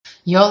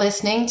You're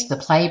listening to the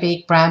Play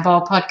Big Brand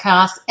Bold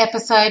podcast,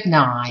 episode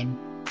 9.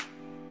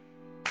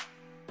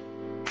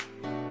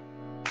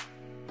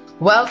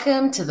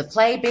 Welcome to the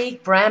Play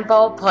Big Brand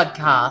Bold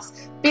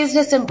podcast,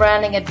 business and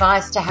branding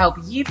advice to help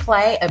you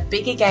play a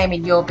bigger game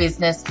in your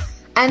business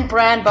and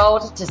brand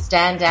bold to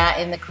stand out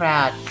in the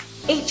crowd.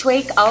 Each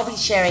week, I'll be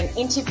sharing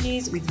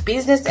interviews with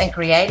business and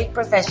creative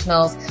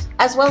professionals,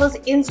 as well as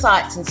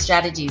insights and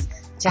strategies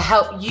to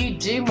help you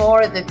do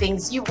more of the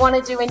things you want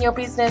to do in your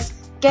business,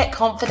 get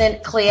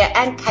confident, clear,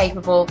 and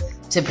capable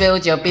to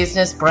build your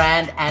business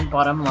brand and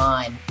bottom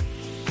line.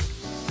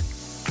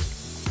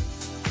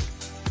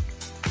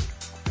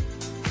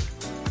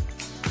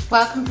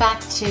 Welcome back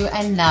to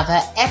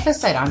another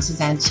episode. I'm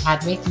Suzanne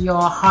Chadwick,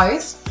 your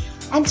host,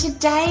 and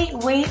today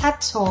we are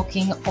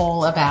talking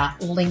all about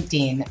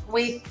LinkedIn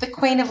with the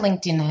queen of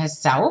LinkedIn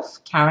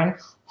herself, Karen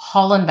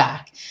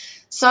Hollenbach.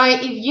 So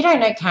if you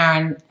don't know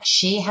Karen,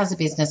 she has a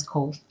business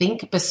called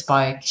Think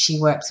Bespoke. She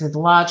works with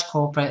large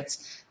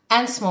corporates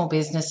and small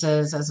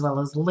businesses as well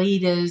as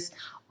leaders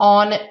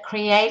on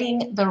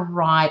creating the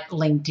right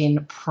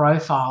LinkedIn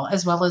profile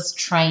as well as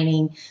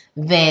training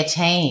their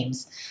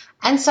teams.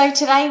 And so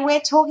today we're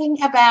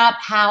talking about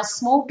how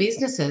small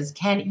businesses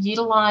can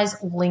utilize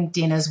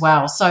LinkedIn as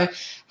well. So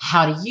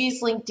how to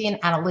use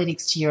LinkedIn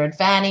analytics to your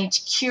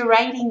advantage,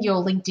 curating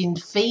your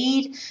LinkedIn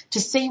feed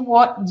to see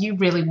what you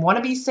really want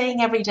to be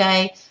seeing every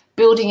day,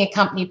 building a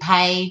company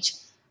page,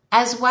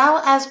 as well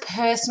as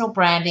personal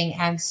branding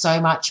and so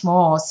much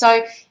more.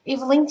 So if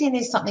LinkedIn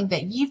is something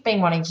that you've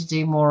been wanting to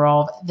do more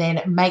of,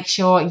 then make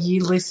sure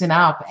you listen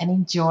up and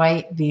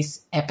enjoy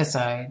this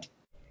episode.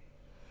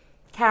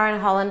 Karen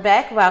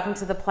Hollenbach, welcome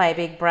to the Play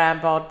Big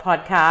Brand Bold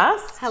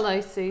podcast. Hello,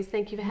 Suze.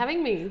 Thank you for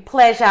having me.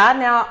 Pleasure.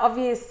 Now,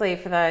 obviously,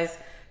 for those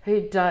who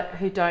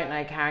don't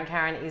know Karen,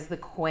 Karen is the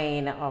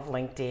queen of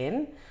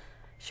LinkedIn.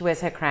 She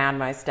wears her crown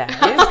most days.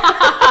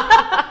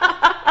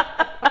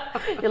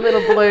 your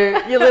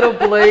little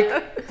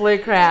blue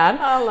crown.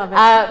 I love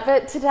it.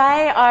 But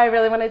today, I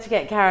really wanted to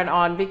get Karen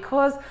on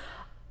because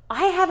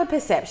I have a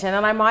perception,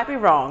 and I might be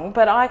wrong,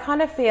 but I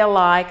kind of feel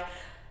like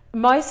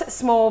most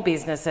small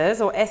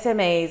businesses or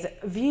SMEs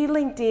view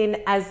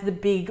LinkedIn as the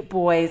big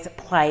boys'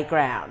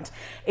 playground.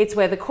 It's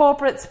where the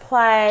corporates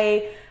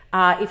play.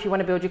 If you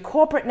want to build your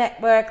corporate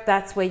network,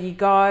 that's where you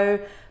go.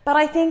 But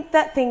I think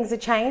that things are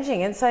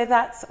changing. And so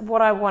that's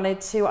what I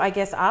wanted to,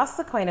 ask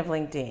the queen of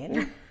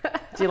LinkedIn.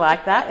 Do you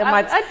like that? It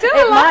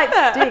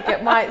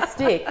might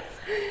stick.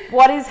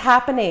 What is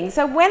happening?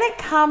 So when it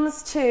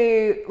comes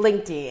to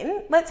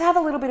LinkedIn, let's have a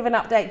little bit of an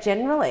update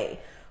generally.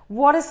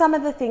 What are some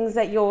of the things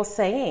that you're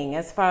seeing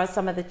as far as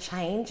some of the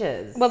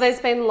changes? Well, there's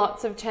been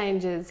lots of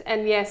changes.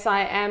 And yes,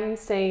 I am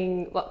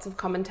seeing lots of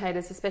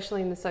commentators,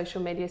 especially in the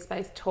social media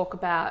space, talk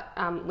about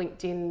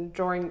LinkedIn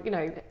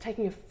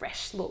taking a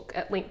fresh look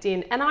at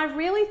LinkedIn. And I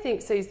really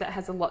think, Suze, that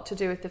has a lot to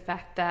do with the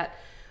fact that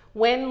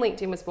when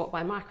LinkedIn was bought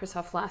by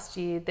Microsoft last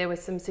year, there were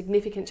some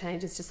significant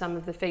changes to some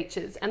of the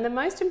features. And the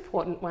most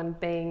important one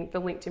being the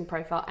LinkedIn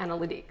profile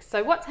analytics.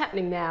 So what's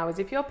happening now is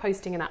if you're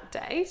posting an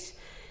update,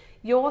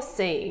 you're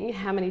seeing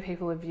how many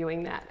people are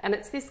viewing that. And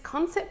it's this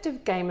concept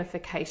of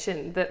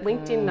gamification that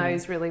LinkedIn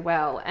knows really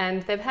well.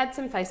 And they've had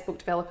some Facebook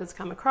developers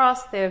come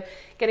across. They're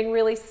getting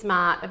really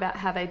smart about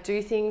how they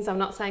do things. I'm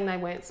not saying they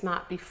weren't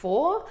smart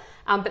before,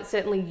 but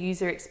certainly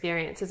user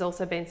experience has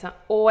also been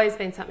always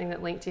been something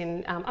that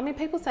LinkedIn,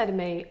 people say to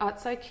me, oh,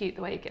 it's so cute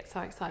the way you get so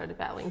excited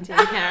about LinkedIn,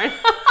 Karen.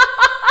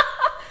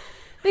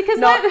 Because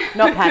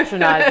not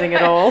patronising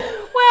at all.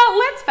 Well,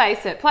 let's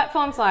face it,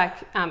 platforms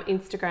like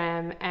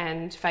Instagram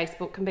and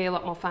Facebook can be a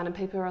lot more fun and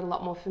people are a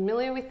lot more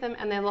familiar with them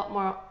and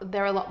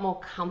they're a lot more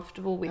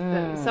comfortable with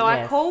them. So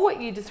yes. I call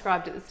what you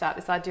described at the start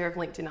this idea of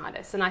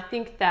LinkedInitis, and I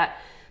think that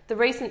the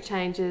recent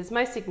changes,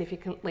 most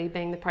significantly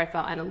being the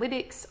profile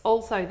analytics,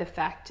 also the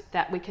fact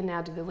that we can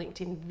now do the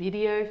LinkedIn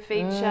video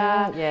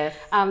feature. Yes.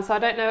 So I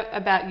don't know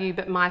about you,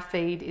 but my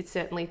feed is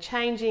certainly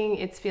changing.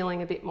 It's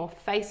feeling a bit more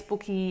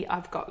Facebooky.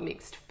 I've got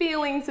mixed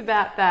feelings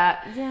about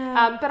that.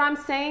 Yeah. But I'm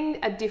seeing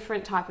a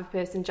different type of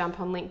person jump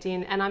on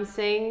LinkedIn and I'm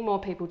seeing more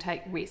people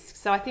take risks.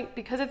 So I think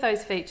because of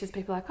those features,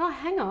 people are like, oh,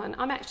 hang on,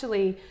 I'm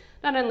actually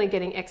not only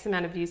getting X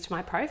amount of views to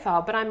my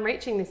profile, but I'm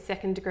reaching this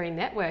second degree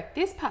network.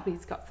 This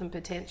puppy's got some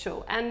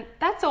potential. And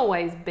that's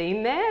always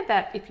been there,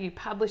 that if you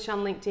publish on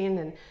LinkedIn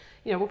and,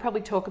 we'll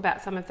probably talk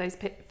about some of those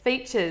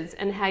features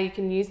and how you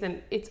can use them.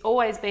 It's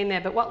always been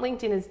there. But what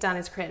LinkedIn has done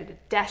is created a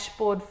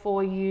dashboard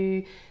for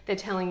you. They're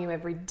telling you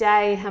every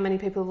day how many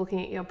people are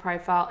looking at your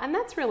profile. And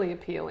that's really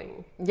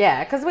appealing.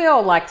 Yeah, because we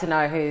all like to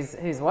know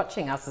who's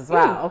watching us as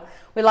well.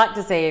 We like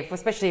to see,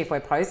 especially if we're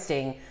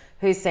posting,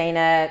 who's seen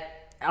it.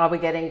 Are we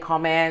getting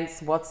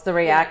comments? What's the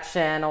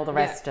reaction? All the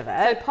rest of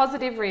it. So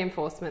positive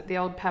reinforcement, the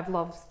old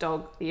Pavlov's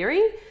dog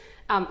theory.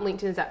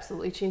 LinkedIn has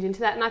absolutely tuned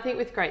into that, and I think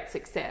with great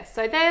success.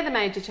 So they're the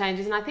major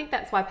changes, and I think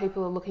that's why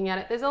people are looking at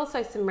it. There's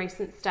also some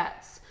recent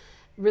stats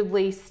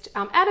released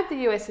out of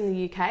the US and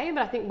the UK,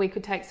 but I think we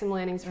could take some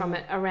learnings from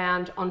it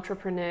around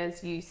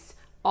entrepreneurs' use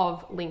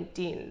of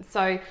LinkedIn.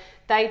 So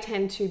they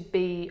tend to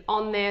be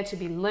on there to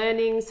be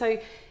learning. So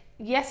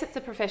yes, it's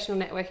a professional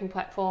networking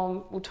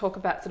platform. We'll talk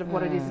about sort of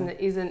what it is and it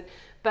isn't.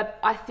 But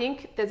I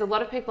think there's a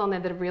lot of people on there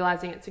that are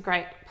realising it's a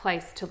great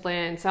place to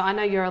learn. So I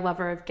know you're a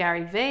lover of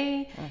Gary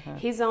Vee.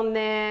 He's on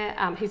there.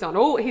 He's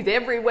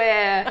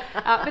everywhere.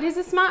 But he's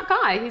a smart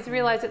guy. He's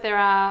realised that there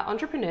are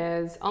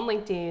entrepreneurs on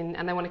LinkedIn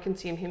and they want to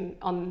consume him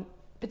on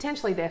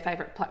potentially their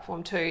favourite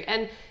platform too.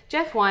 And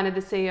Jeff Weiner,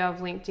 the CEO of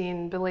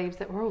LinkedIn, believes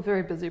that we're all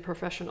very busy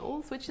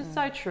professionals, which is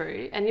so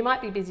true. And you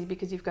might be busy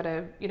because you've got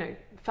a,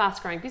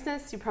 fast-growing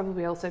business. You're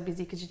probably also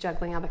busy because you're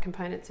juggling other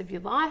components of your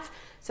life.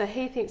 So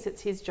he thinks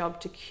it's his job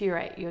to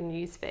curate your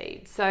news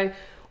feed. So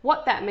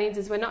what that means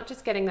is we're not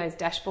just getting those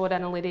dashboard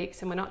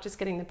analytics and we're not just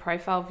getting the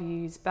profile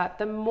views, but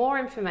the more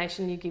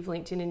information you give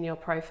LinkedIn in your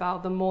profile,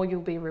 the more you'll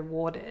be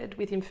rewarded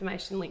with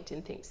information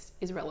LinkedIn thinks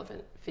is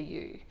relevant for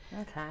you.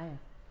 Okay.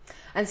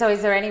 And so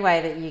is there any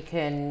way that you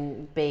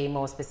can be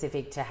more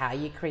specific to how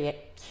you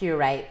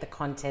curate the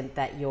content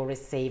that you're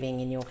receiving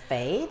in your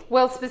feed?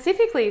 Well,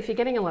 specifically, if you're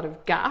getting a lot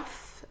of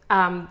guff,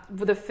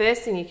 the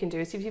first thing you can do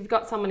is if you've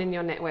got someone in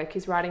your network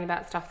who's writing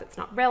about stuff that's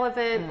not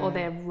relevant or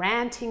they're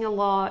ranting a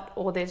lot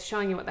or they're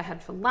showing you what they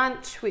had for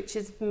lunch, which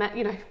is, if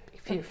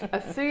you're a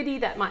foodie,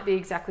 that might be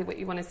exactly what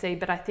you want to see.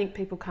 But I think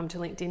people come to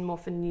LinkedIn more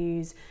for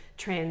news,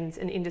 trends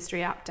and industry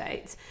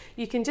updates.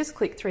 You can just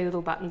click 3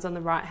 little buttons on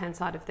the right-hand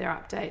side of their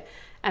update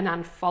and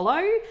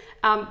unfollow.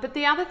 But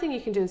the other thing you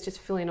can do is just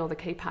fill in all the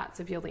key parts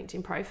of your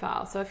LinkedIn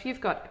profile. So if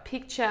you've got a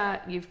picture,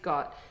 you've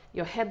got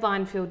your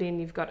headline filled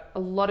in, you've got a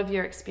lot of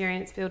your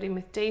experience filled in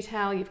with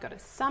detail, you've got a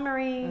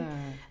summary,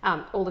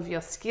 all of your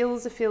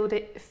skills are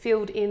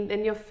filled in,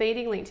 then you're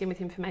feeding LinkedIn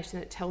with information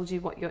that tells you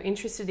what you're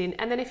interested in.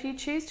 And then if you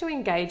choose to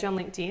engage on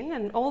LinkedIn,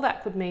 and all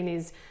that could mean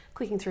is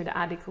clicking through the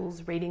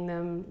articles, reading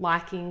them,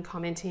 liking,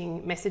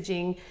 commenting,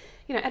 messaging,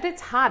 at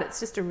its heart, it's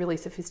just a really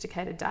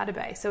sophisticated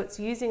database. So it's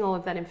using all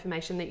of that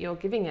information that you're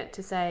giving it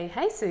to say,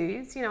 hey,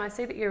 Suze, I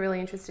see that you're really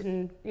interested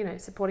in,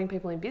 supporting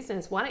people in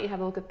business. Why don't you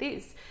have a look at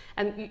this?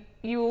 And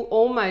you will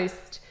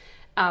almost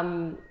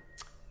know,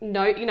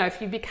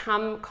 if you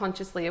become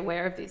consciously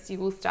aware of this, you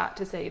will start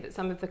to see that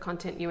some of the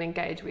content you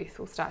engage with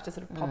will start to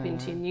sort of pop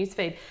into your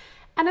newsfeed.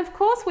 And of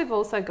course, we've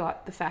also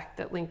got the fact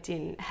that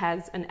LinkedIn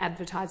has an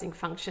advertising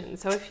function.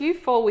 So if you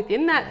fall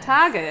within that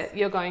target,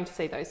 you're going to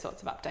see those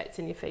sorts of updates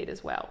in your feed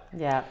as well.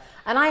 Yeah.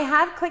 And I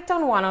have clicked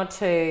on 1 or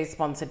 2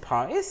 sponsored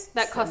posts.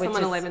 That cost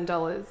someone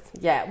 $11.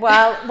 Yeah.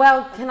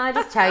 Well, can I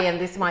just tell you, and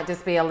this might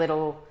just be a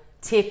little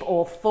tip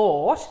or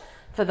thought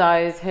for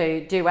those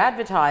who do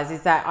advertise,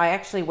 is that I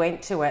actually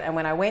went to it. And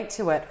when I went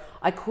to it,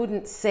 I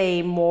couldn't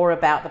see more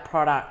about the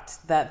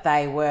product that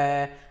they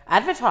were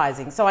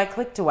advertising. So I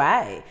clicked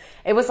away.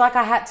 It was like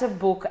I had to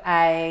book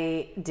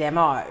a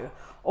demo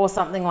or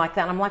something like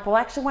that. And I'm like, well,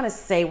 I actually want to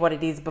see what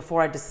it is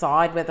before I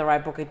decide whether I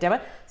book a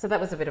demo. So that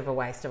was a bit of a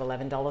waste of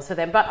 $11 for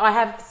them. But I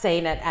have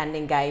seen it and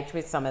engaged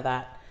with some of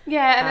that.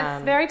 Yeah, and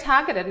it's very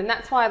targeted, and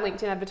that's why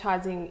LinkedIn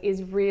advertising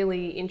is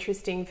really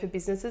interesting for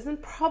businesses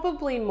and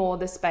probably more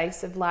the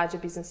space of larger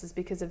businesses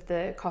because of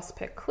the cost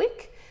per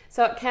click.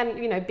 So it can,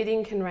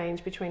 bidding can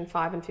range between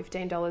 $5 and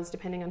 $15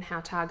 depending on how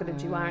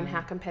targeted you are and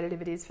how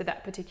competitive it is for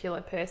that particular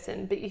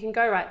person. But you can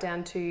go right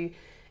down to,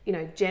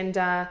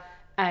 gender,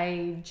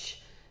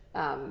 age,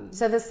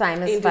 so the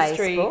same as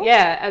industry, Facebook?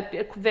 Yeah,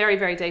 a very,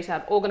 very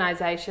detailed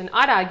organisation.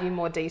 I'd argue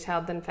more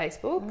detailed than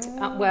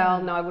Facebook.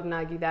 Well, no, I wouldn't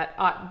argue that.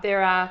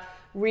 There are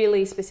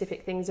really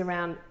specific things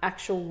around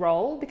actual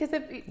role because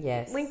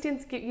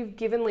you've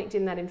given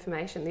LinkedIn that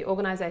information, the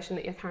organisation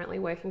that you're currently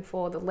working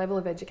for, the level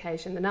of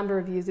education, the number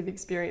of years of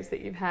experience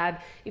that you've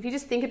had. If you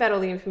just think about all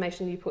the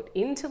information you put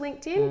into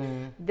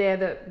LinkedIn, they're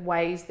the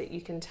ways that you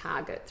can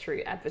target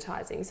through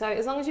advertising. So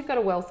as long as you've got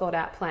a well thought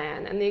out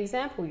plan, and the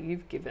example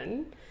you've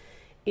given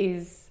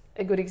is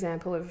a good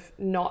example of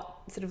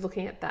not sort of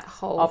looking at that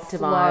whole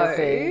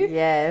optimizing flow.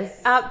 Yes.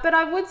 But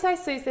I would say,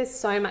 Suze, there's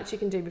so much you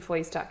can do before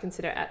you start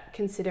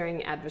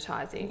considering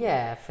advertising.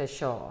 Yeah, for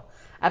sure.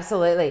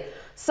 Absolutely.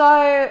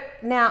 So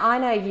now I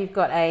know you've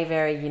got a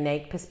very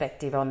unique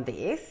perspective on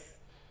this.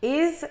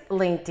 Is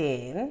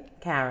LinkedIn,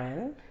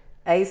 Karen,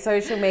 a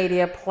social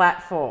media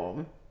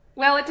platform?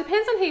 Well, it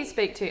depends on who you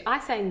speak to. I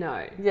say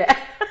no. Yeah.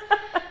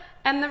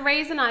 And the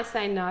reason I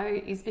say no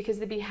is because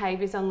the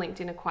behaviours on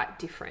LinkedIn are quite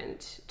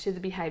different to the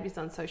behaviours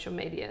on social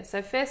media.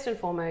 So first and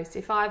foremost,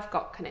 if I've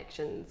got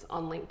connections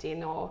on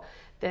LinkedIn, or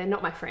they're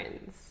not my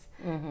friends,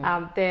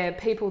 they're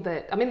people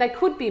that, they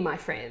could be my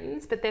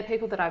friends, but they're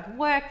people that I've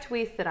worked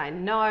with, that I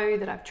know,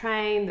 that I've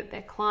trained, that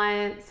they're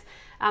clients.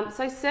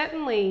 So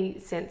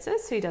certainly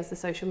Census, who does the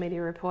social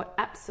media report,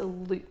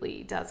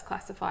 absolutely does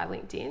classify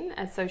LinkedIn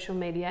as social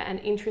media.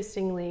 And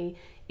interestingly,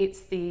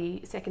 it's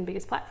the second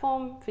biggest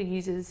platform for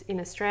users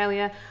in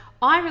Australia.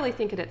 I really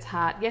think at its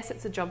heart, yes,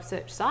 it's a job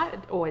search site.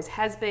 It always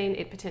has been.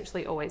 It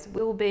potentially always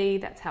will be.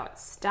 That's how it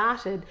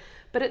started.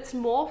 But it's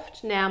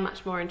morphed now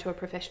much more into a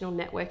professional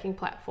networking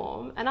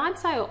platform. And I'd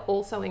say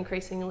also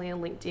increasingly a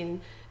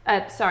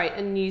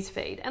a news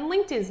feed. And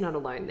LinkedIn's not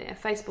alone there.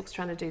 Facebook's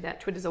trying to do that.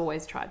 Twitter's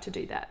always tried to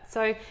do that.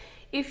 So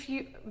if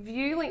you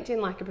view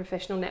LinkedIn like a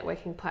professional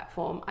networking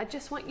platform, I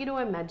just want you to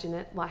imagine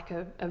it like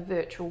a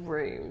virtual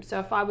room. So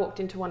if I walked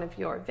into one of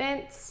your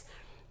events,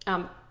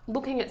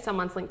 looking at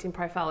someone's LinkedIn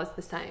profile is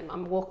the same.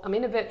 I'm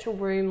in a virtual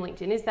room.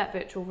 LinkedIn is that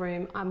virtual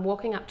room. I'm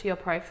walking up to your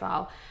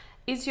profile.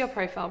 Is your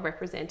profile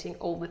representing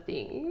all the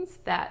things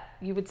that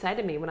you would say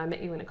to me when I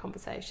met you in a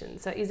conversation?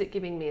 So is it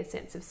giving me a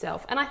sense of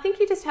self? And I think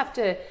you just have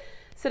to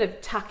sort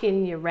of tuck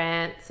in your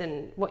rants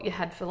and what you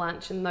had for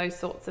lunch and those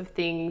sorts of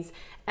things,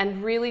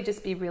 and really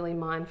just be really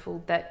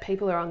mindful that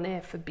people are on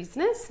there for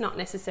business, not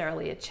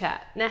necessarily a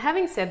chat. Now,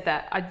 having said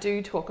that, I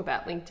do talk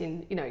about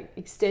LinkedIn,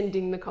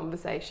 extending the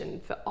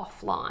conversation for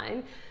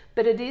offline,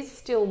 but it is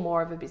still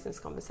more of a business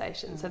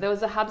conversation. So there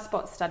was a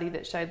HubSpot study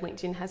that showed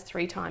LinkedIn has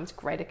 3 times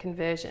greater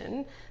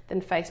conversion than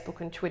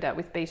Facebook and Twitter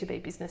with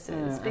B2B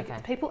businesses.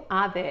 Because people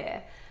are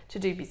there to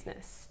do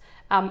business.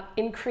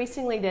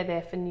 Increasingly, they're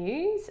there for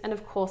news, and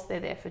of course, they're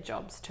there for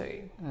jobs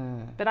too.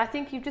 But I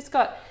think you've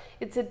got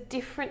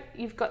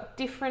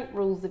different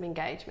rules of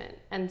engagement,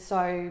 and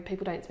so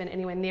people don't spend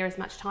anywhere near as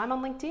much time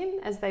on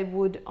LinkedIn as they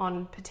would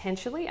on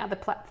potentially other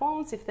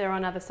platforms. If they're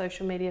on other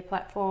social media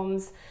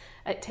platforms,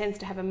 it tends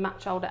to have a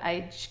much older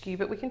age skew,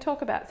 but we can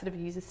talk about sort of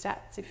user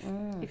stats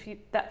if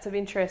that's of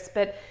interest.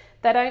 But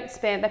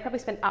they probably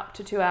spend up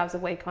to 2 hours a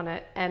week on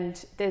it,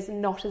 and there's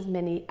not as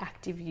many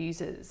active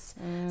users.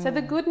 So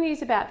the good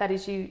news about that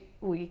is you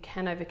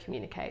can over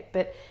communicate,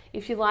 but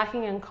if you're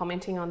liking and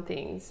commenting on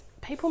things,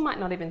 people might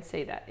not even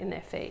see that in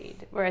their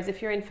feed. Whereas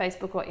if you're in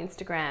Facebook or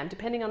Instagram,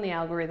 depending on the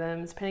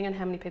algorithms, depending on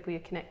how many people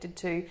you're connected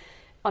to,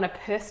 on a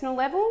personal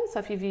level, so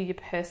if you view your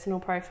personal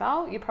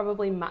profile, you're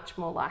probably much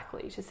more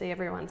likely to see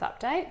everyone's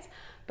updates.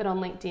 But on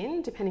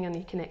LinkedIn, depending on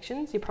your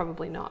connections, you're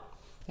probably not.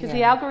 Because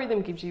the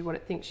algorithm gives you what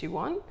it thinks you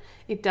want.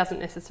 It doesn't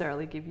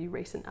necessarily give you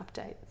recent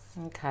updates.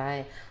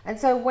 Okay. And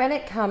so when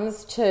it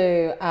comes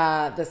to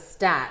the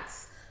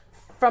stats,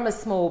 from a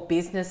small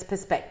business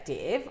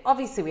perspective,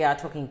 obviously we are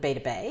talking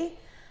B2B,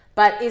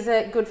 but is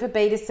it good for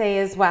B2C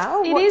as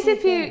well? It is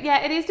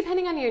it is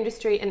depending on your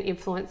industry and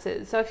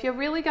influencers. So if you're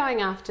really going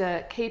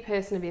after key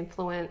person of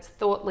influence,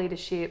 thought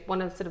leadership,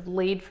 want to sort of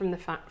lead from the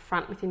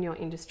front within your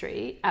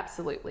industry,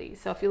 absolutely.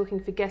 So if you're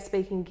looking for guest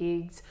speaking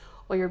gigs,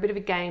 or you're a bit of a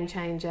game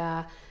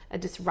changer, a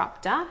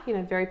disruptor,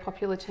 very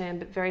popular term,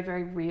 but very,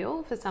 very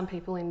real for some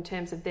people in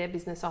terms of their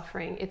business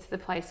offering, it's the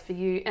place for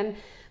you. And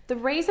the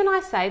reason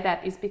I say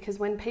that is because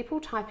when people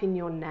type in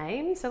your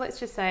name, so let's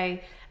just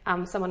say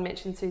someone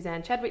mentioned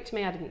Suzanne Chadwick to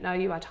me, I didn't know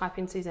you, I type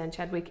in Suzanne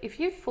Chadwick. If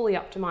you've fully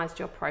optimized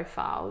your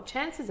profile,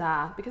 chances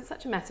are, because it's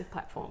such a massive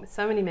platform with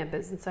so many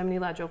members and so many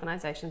large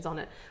organizations on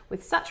it,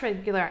 with such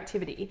regular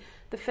activity,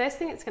 the first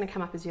thing that's going to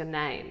come up is your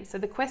name. So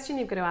the question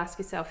you've got to ask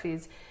yourself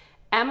is,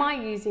 am I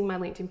using my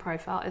LinkedIn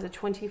profile as a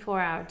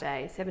 24-hour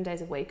day, 7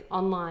 days a week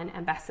online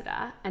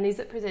ambassador? And is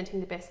it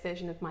presenting the best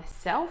version of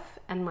myself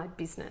and my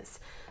business?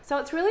 So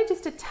it's really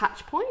just a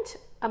touch point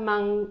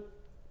among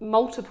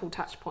multiple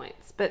touch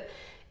points, but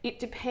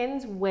it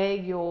depends where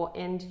your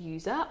end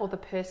user or the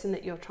person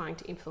that you're trying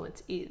to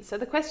influence is. So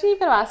the question you've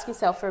got to ask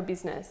yourself for a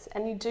business,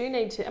 and you do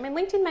need to,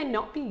 LinkedIn may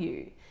not be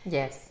you.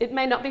 Yes. It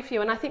may not be for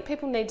you. And I think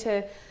people need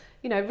to,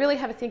 really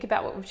have a think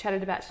about what we've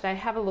chatted about today,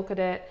 have a look at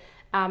it.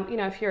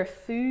 If you're a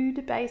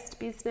food-based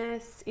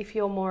business, if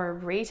you're more a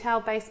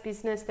retail-based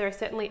business, there are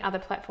certainly other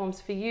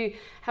platforms for you.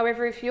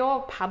 However, if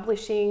you're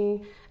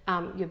publishing,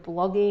 you're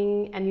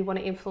blogging, and you want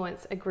to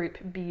influence a group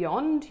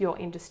beyond your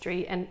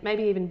industry and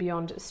maybe even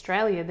beyond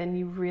Australia, then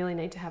you really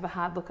need to have a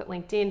hard look at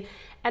LinkedIn.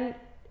 And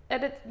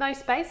at its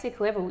most basic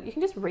level, you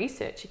can just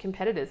research your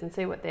competitors and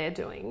see what they're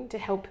doing to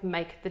help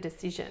make the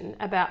decision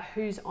about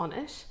who's on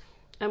it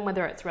and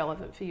whether it's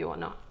relevant for you or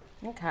not.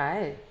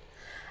 Okay.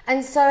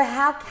 And so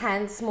how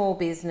can small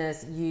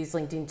business use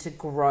LinkedIn to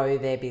grow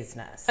their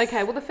business?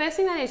 Okay, well, the first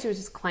thing they need to do is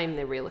just claim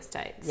their real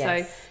estate.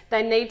 Yes. So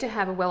they need to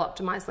have a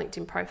well-optimized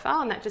LinkedIn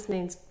profile, and that just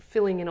means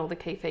filling in all the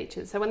key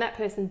features. So when that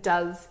person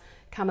does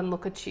come and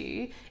look at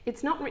you,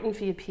 it's not written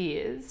for your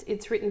peers,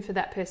 it's written for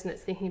that person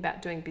that's thinking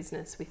about doing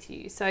business with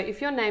you. So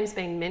if your name's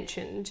being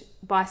mentioned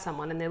by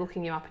someone and they're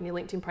looking you up and your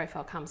LinkedIn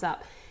profile comes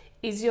up,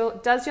 does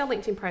your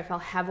LinkedIn profile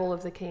have all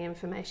of the key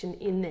information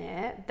in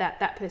there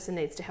that person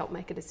needs to help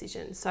make a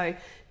decision? So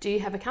do you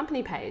have a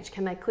company page?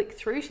 Can they click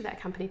through to that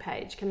company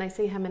page? Can they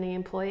see how many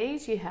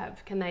employees you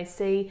have? Can they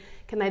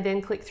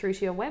then click through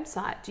to your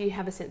website? Do you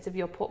have a sense of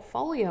your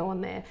portfolio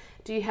on there?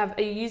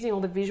 Are you using all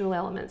the visual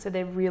elements so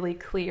they're really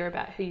clear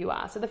about who you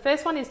are? So the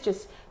first one is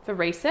just for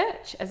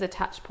research as a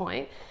touch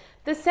point.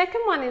 The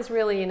second one is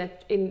really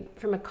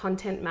from a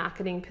content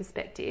marketing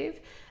perspective,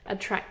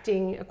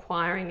 attracting,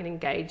 acquiring and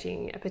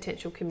engaging a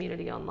potential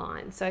community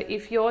online. So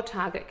if your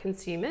target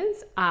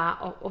consumers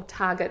or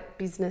target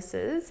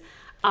businesses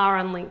are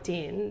on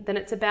LinkedIn, then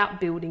it's about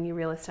building your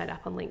real estate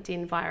up on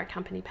LinkedIn via a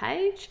company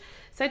page.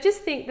 So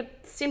just think the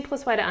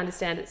simplest way to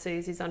understand it,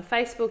 Suze, is on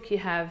Facebook, you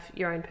have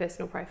your own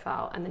personal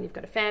profile, and then you've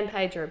got a fan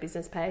page or a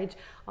business page.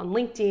 On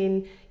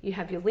LinkedIn, you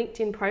have your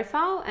LinkedIn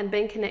profile, and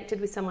being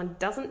connected with someone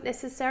doesn't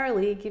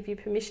necessarily give you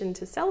permission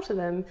to sell to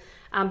them.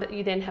 But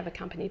you then have a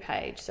company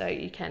page. So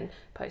you can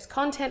post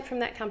content from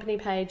that company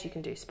page. You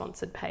can do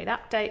sponsored paid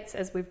updates,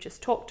 as we've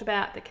just talked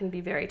about, that can be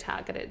very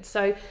targeted.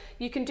 So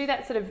you can do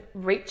that sort of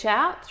reach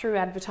out through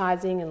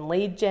advertising and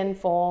lead gen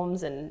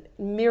forms and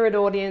mirrored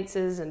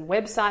audiences and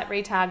website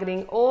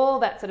retargeting. All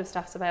that sort of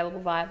stuff's available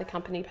via the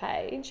company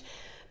page.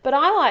 But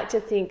I like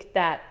to think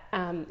that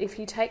if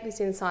you take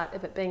this insight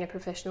of it being a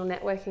professional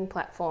networking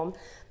platform,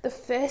 the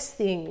first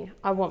thing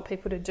I want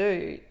people to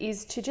do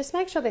is to just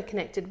make sure they're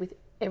connected with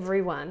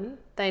everyone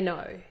they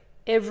know.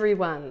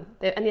 Everyone.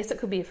 And yes, it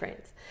could be your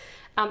friends.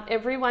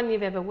 Everyone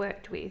you've ever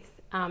worked with.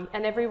 And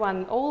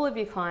everyone, all of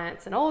your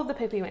clients and all of the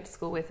people you went to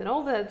school with and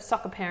all the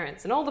soccer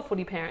parents and all the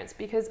footy parents,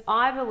 because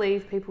I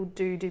believe people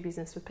do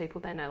business with people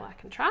they know,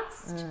 like and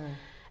trust.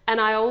 And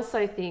I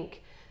also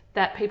think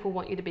that people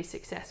want you to be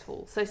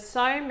successful.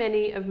 So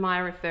many of my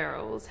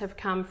referrals have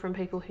come from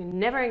people who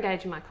never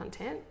engage in my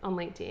content on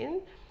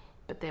LinkedIn,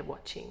 but they're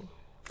watching.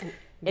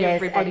 And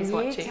everybody's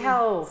watching. You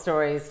tell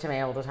stories to me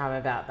all the time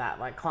about that,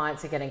 like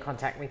clients who get in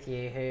contact with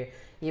you who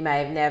you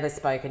may have never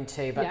spoken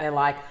to, but they're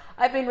like,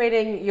 I've been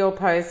reading your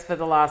posts for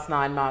the last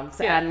 9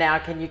 months and now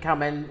can you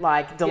come and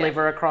like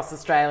deliver across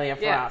Australia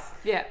for us?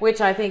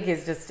 Which I think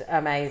is just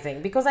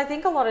amazing, because I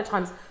think a lot of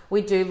times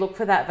we do look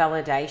for that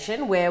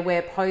validation where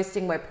we're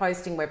posting,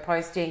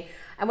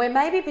 and we're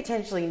maybe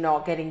potentially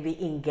not getting the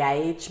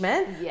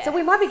engagement. So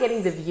we might be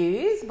getting the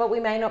views, but we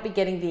may not be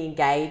getting the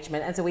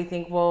engagement. And so we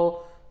think,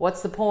 well,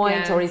 what's the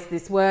point? Or is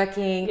this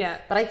working?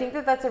 But I think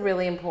that that's a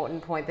really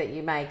important point that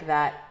you make,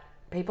 that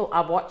people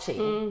are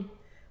watching,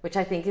 which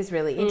I think is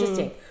really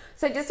interesting.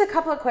 So just a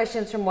couple of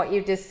questions from what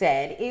you've just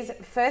said is,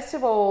 first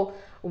of all,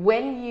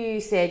 when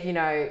you said, you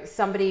know,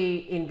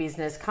 somebody in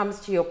business comes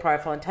to your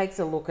profile and takes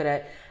a look at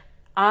it,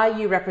 are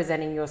you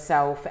representing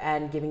yourself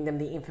and giving them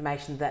the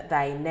information that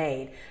they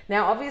need?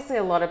 Now, obviously,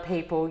 a lot of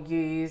people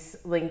use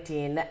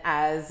LinkedIn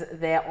as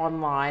their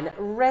online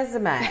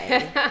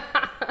resume.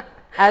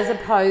 As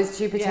opposed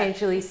to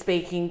potentially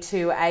speaking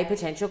to a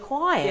potential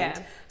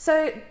client.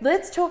 So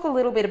let's talk a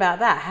little bit about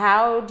that.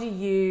 How do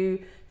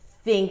you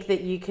think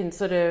that you can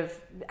sort of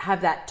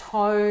have that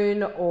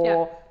tone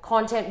or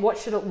content? What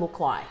should it look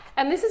like?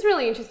 And this is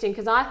really interesting,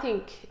 because I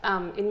think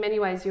in many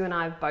ways you and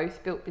I have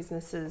both built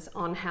businesses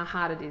on how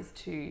hard it is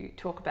to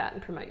talk about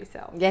and promote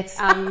yourself. Yes.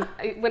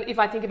 If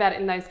I think about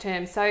it in those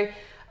terms. So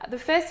the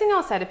first thing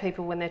I'll say to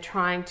people when they're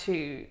trying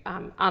to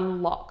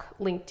unlock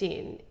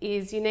LinkedIn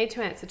is you need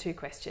to answer 2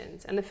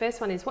 questions. And the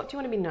first one is, what do you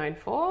want to be known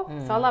for?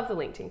 So I love the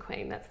LinkedIn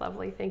Queen. That's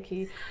lovely. Thank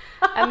you.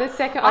 And the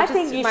second... I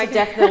think you should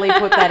definitely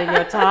put that in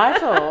your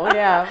title.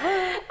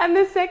 And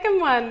the second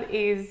one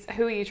is,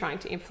 who are you trying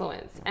to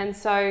influence? And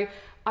so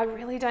I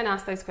really don't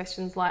ask those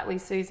questions lightly,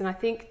 Susan. I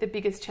think the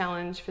biggest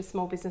challenge for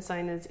small business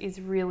owners is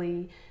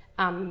really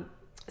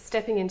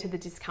stepping into the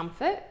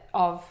discomfort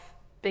of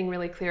being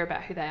really clear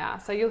about who they are.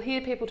 So you'll hear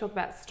people talk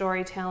about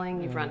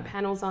storytelling, you've run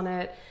panels on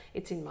it,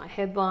 it's in my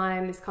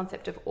headline, this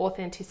concept of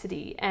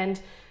authenticity, and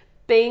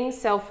being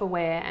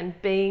self-aware and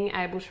being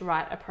able to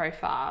write a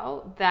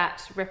profile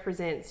that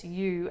represents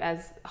you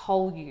as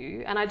whole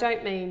you. And I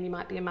don't mean you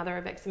might be a mother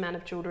of X amount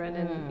of children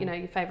and you know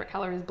your favorite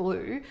color is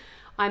blue.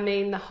 I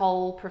mean the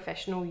whole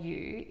professional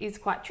you is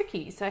quite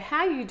tricky. So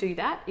how you do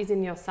that is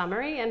in your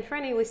summary. And for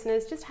any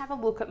listeners, just have a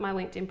look at my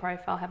LinkedIn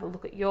profile, have a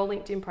look at your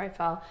LinkedIn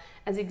profile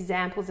as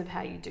examples of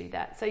how you do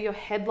that. So your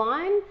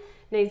headline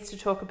needs to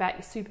talk about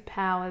your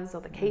superpowers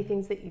or the key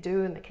things that you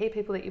do and the key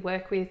people that you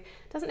work with.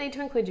 Doesn't need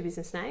to include your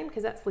business name,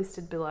 because that's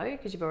listed below,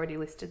 because you've already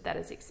listed that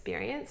as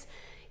experience.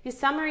 Your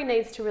summary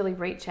needs to really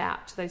reach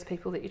out to those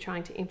people that you're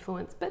trying to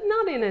influence, but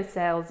not in a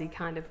salesy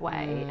kind of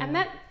way. And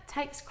that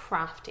takes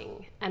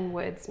crafting and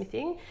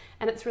wordsmithing,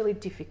 and it's really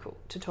difficult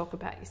to talk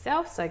about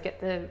yourself. So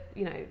get the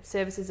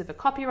services of a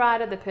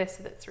copywriter, the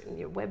person that's written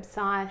your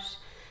website,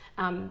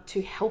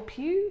 to help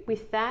you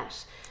with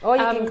that. Or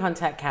you can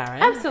contact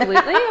Karen.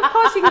 Absolutely. Of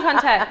course you can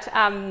contact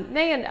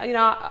me,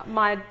 and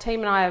my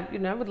team and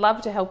I would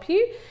love to help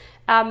you.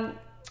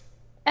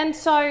 And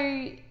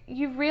so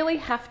you really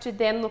have to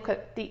then look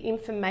at the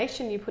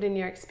information you put in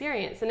your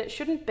experience. And it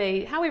shouldn't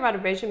be, how we write a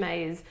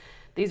resume is,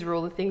 these are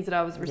all the things that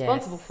I was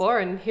responsible for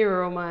and here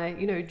are all my,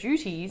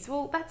 duties.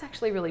 Well, that's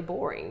actually really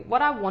boring.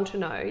 What I want to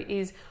know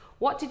is,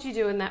 what did you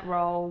do in that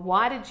role?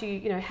 Why did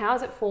you, how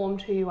has it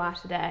formed who you are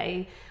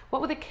today?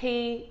 What were the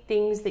key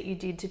things that you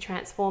did to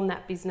transform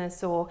that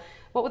business? Or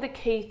what were the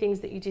key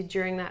things that you did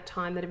during that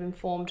time that have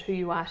informed who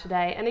you are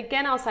today? And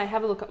again, I'll say,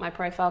 have a look at my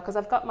profile, because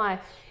I've got my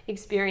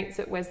experience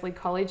at Wesley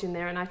College in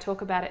there, and I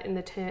talk about it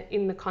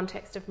in the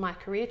context of my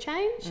career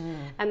change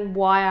and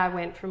why I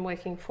went from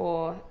working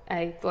for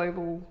a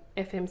global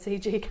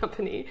FMCG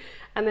company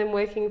and then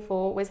working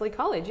for Wesley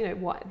College.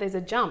 There's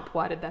a jump.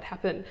 Why did that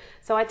happen?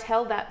 So I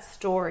tell that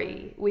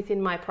story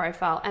within my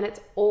profile, and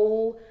it's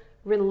all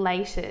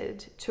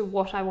related to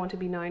what I want to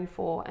be known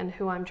for and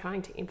who I'm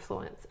trying to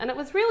influence. And it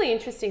was really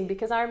interesting,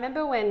 because I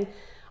remember when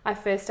I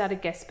first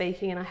started guest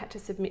speaking and I had to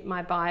submit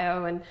my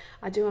bio, and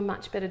I do a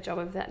much better job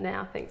of that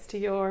now thanks to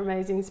your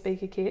amazing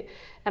speaker kit.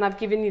 And I've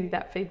given you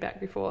that feedback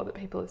before, that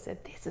people have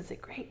said, this is a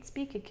great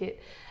speaker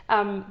kit.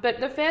 But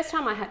the first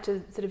time I had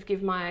to sort of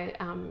give my,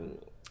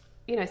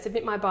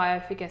 submit my bio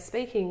for guest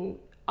speaking,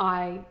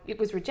 it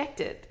was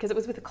rejected because it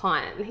was with a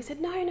client, and he said,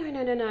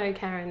 no,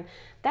 Karen,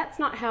 that's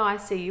not how I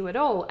see you at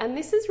all. And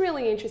this is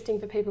really interesting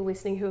for people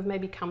listening who have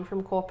maybe come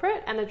from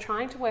corporate and are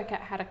trying to work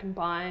out how to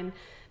combine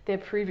their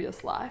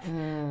previous life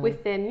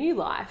with their new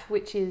life,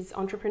 which is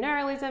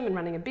entrepreneurialism and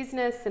running a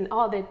business, and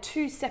they're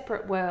two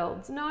separate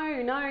worlds.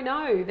 No,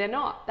 they're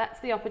not. That's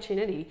the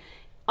opportunity.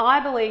 I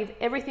believe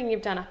everything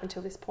you've done up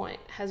until this point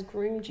has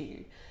groomed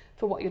you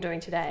for what you're doing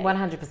today.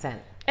 100%.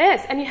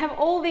 Yes, and you have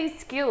all these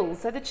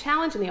skills. So the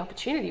challenge and the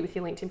opportunity with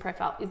your LinkedIn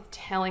profile is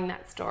telling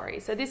that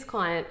story. So this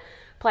client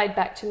played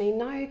back to me,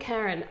 no,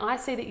 Karen, I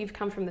see that you've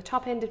come from the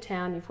top end of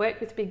town, you've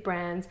worked with big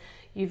brands,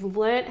 you've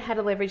learnt how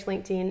to leverage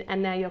LinkedIn,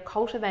 and now you're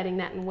cultivating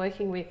that and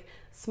working with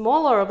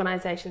smaller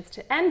organisations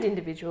and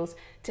individuals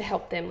to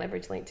help them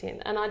leverage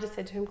LinkedIn. And I just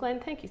said to him, Glenn,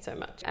 thank you so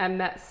much. And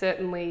that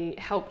certainly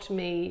helped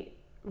me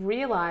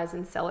realise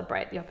and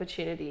celebrate the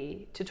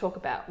opportunity to talk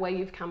about where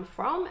you've come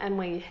from and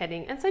where you're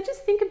heading. And so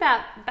just think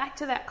about, back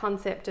to that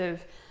concept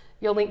of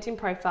your LinkedIn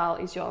profile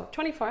is your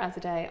 24 hours a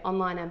day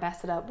online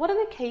ambassador. What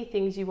are the key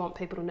things you want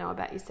people to know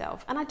about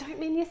yourself? And I don't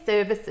mean your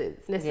services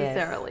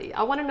necessarily. Yes.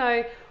 I want to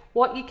know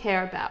what you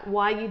care about,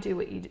 why you do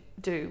what you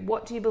do,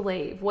 what do you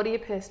believe, what are your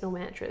personal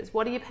mantras,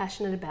 what are you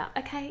passionate about?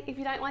 Okay, if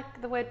you don't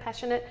like the word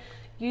passionate,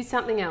 use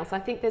something else. I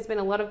think there's been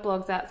a lot of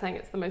blogs out saying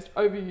it's the most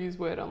overused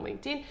word on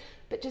LinkedIn,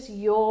 but just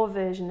your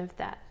version of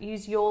that.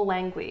 Use your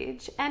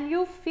language and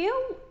you'll feel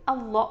a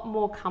lot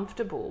more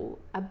comfortable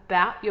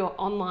about your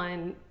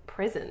online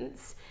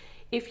presence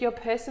if your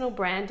personal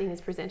branding is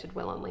presented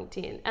well on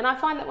LinkedIn. And I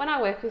find that when I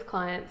work with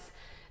clients,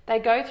 they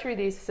go through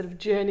this sort of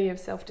journey of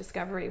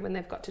self-discovery when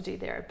they've got to do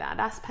their About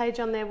Us page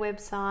on their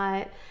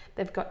website.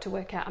 They've got to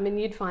work out,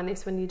 you'd find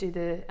this when you do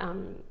the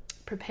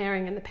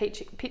preparing and the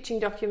pitching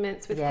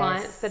documents with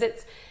clients, that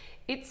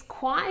it's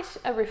quite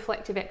a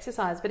reflective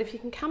exercise. But if you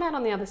can come out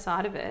on the other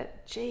side of it,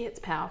 it's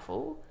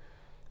powerful.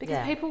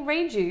 Because people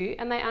read you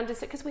and they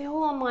understand, because we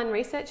all online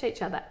research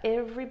each other.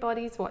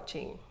 Everybody's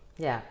watching.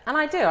 Yeah, and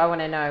I do. I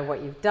want to know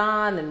what you've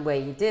done and where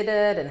you did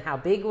it and how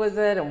big was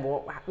it and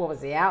what was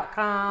the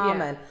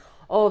outcome and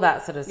all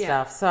that sort of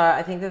stuff. So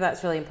I think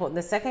that's really important.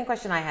 The second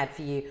question I had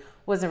for you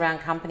was around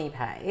company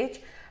page.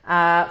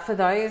 For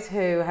those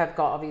who have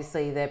got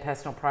obviously their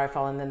personal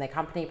profile and then their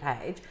company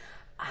page,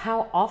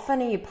 how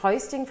often are you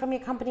posting from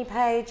your company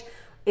page?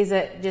 Is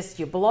it just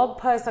your blog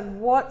posts? Like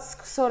what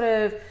sort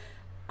of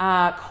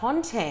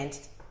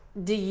content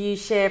do you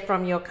share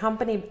from your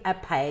company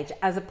page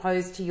as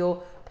opposed to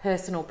your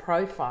personal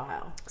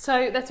profile?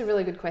 So that's a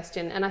really good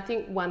question, and I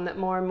think one that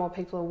more and more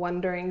people are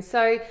wondering.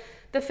 So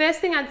the first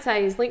thing I'd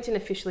say is LinkedIn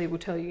officially will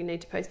tell you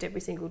need to post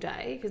every single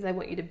day because they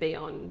want you to be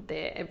on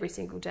there every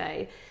single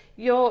day.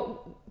 Your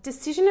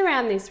decision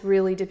around this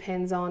really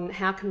depends on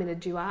how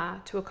committed you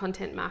are to a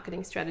content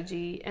marketing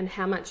strategy and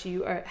how much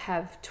you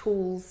have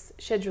tools,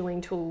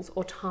 scheduling tools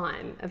or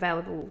time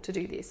available to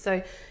do this.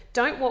 So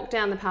don't walk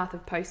down the path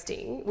of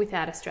posting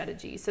without a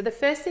strategy. So the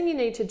first thing you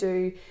need to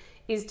do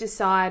is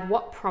decide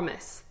what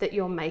promise that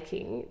you're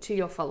making to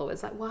your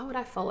followers. Like, why would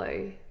I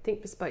follow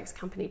Think Bespoke's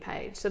company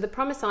page? So the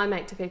promise I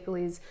make to people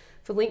is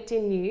for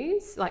LinkedIn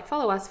news, like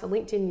follow us for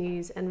LinkedIn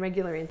news and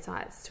regular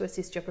insights to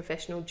assist your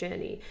professional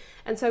journey.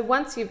 And so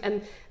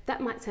and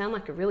that might sound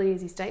like a really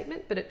easy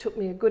statement, but it took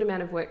me a good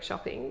amount of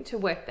workshopping to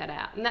work that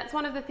out. And that's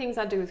one of the things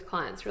I do with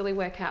clients, really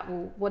work out,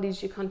 well, what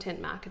is your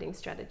content marketing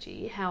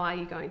strategy? How are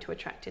you going to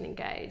attract and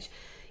engage?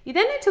 You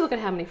then need to look at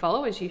how many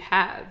followers you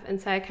have and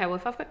say, okay, well,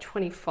 if I've got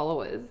 20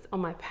 followers on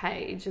my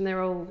page and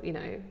they're all,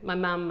 my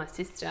mum, my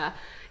sister,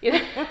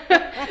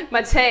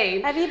 my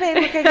team. Have you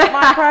been looking at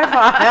my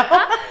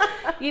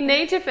profile? You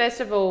need to,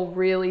 first of all,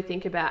 really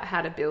think about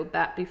how to build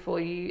that before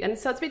you, and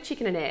so it's a bit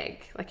chicken and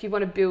egg. Like you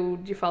want to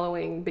build your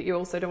following, but you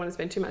also don't want to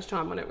spend too much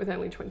time on it with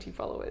only 20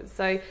 followers.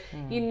 So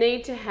you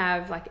need to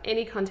have, like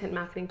any content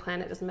marketing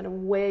plan, it doesn't matter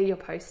where you're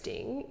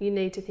posting, you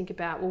need to think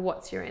about, well,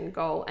 what's your end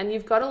goal? And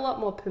you've got a lot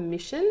more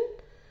permission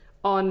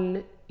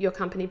on your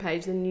company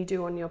page than you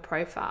do on your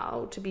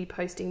profile to be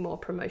posting more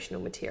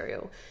promotional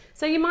material.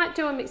 So you might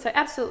do a mix. So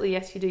absolutely,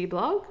 yes, you do your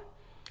blog.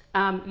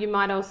 You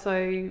might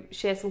also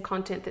share some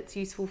content that's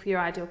useful for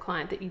your ideal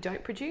client that you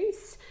don't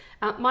produce.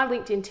 My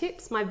LinkedIn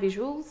tips, my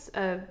visuals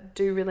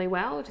do really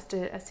well. Just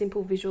a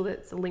simple visual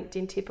that's a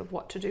LinkedIn tip of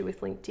what to do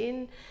with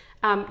LinkedIn.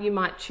 You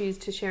might choose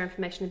to share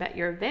information about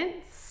your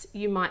events.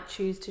 You might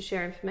choose to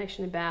share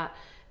information about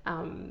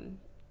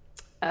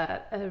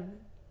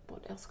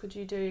what else could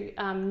you do?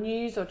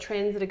 News or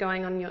trends that are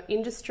going on in your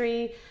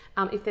industry.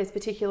 If there's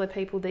particular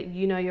people that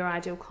your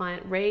ideal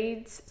client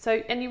reads.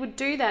 So, and you would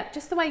do that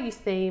just the way you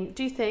theme.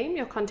 Do you theme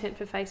your content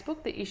for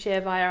Facebook that you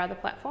share via other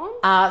platforms?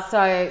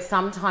 So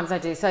sometimes I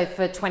do. So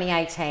for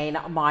 2018,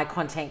 my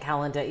content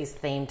calendar is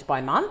themed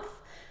by month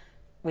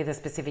with a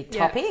specific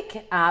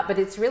topic. But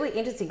it's really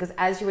interesting because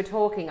as you were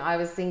talking, I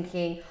was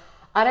thinking,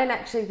 I don't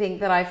actually think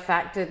that I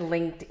factored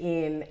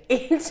LinkedIn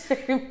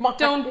into my...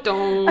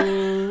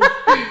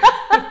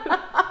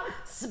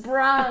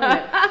 sprung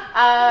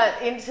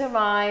into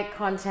my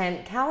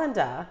content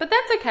calendar. But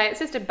that's okay. It's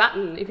just a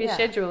button if you're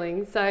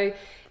scheduling. So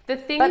the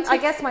thing... But I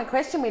guess my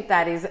question with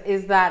that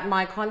is that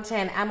my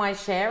content, am I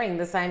sharing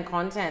the same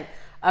content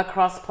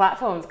across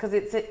platforms? Because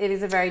it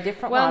is a very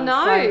different one.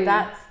 Well, no. So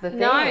that's the thing.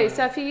 No.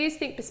 So if you use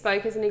Think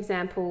Bespoke as an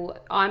example,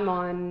 I'm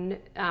on,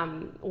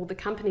 or the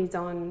company's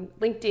on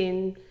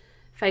LinkedIn,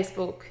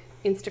 Facebook,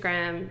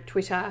 Instagram,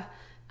 Twitter,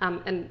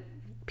 and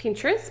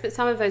Pinterest, but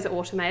some of those are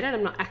automated.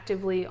 I'm not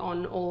actively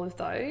on all of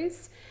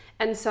those.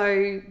 And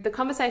so the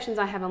conversations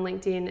I have on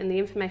LinkedIn and the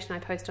information I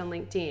post on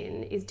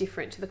LinkedIn is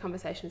different to the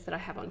conversations that I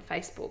have on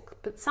Facebook,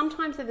 but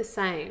sometimes they're the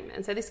same.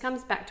 And so this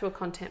comes back to a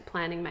content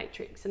planning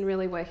matrix and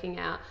really working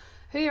out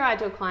who your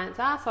ideal clients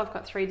are. So I've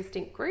got 3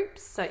 distinct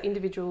groups, so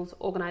individuals,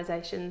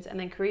 organizations, and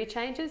then career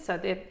changers. So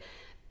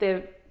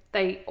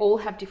they all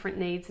have different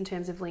needs in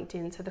terms of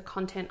LinkedIn, so the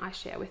content I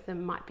share with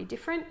them might be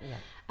different. Yeah.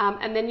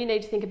 And then you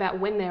need to think about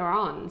when they're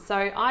on. So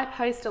I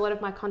post a lot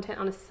of my content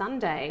on a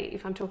Sunday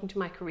if I'm talking to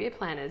my career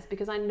planners,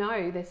 because I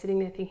know they're sitting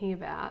there thinking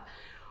about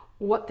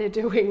what they're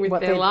doing with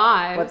their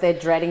lives. What they're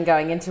dreading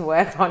going into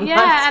work on. Yeah,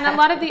 Monday. And a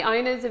lot of the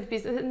owners of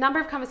business, the number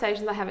of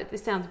conversations I have,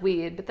 this sounds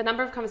weird, but the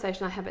number of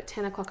conversations I have at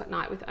 10 o'clock at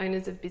night with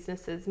owners of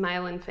businesses,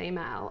 male and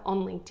female, on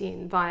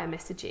LinkedIn via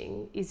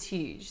messaging is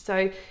huge.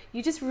 So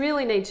you just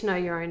really need to know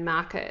your own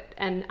market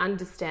and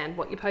understand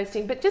what you're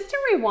posting. But just to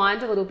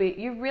rewind a little bit,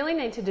 you really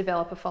need to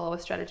develop a follower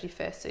strategy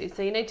first, Sue.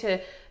 So you need to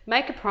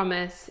make a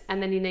promise,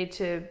 and then you need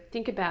to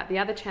think about the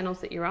other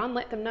channels that you're on.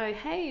 Let them know,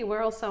 hey,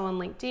 we're also on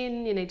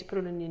LinkedIn. You need to put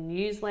it in your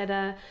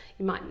newsletter.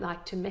 You might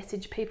like to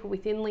message people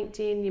within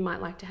LinkedIn. You might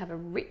like to have a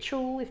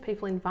ritual if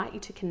people invite you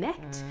to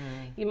connect.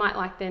 You might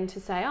like then to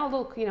say, oh,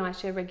 look, I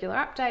share regular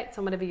updates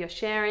on whatever you're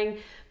sharing.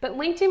 But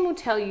LinkedIn will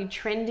tell you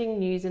trending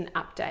news and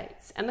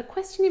updates. And the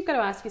question you've got to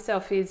ask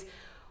yourself is,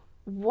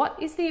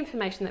 what is the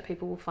information that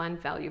people will find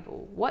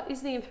valuable? What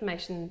is the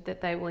information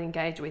that they will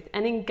engage with?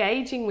 And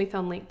engaging with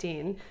on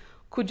LinkedIn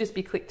could just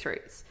be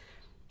click-throughs.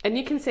 And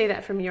you can see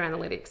that from your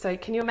analytics. So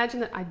can you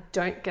imagine that I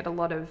don't get a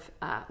lot of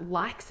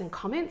likes and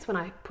comments when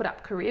I put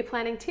up career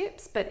planning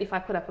tips, but if I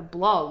put up a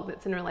blog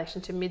that's in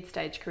relation to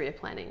mid-stage career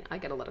planning, I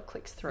get a lot of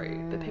clicks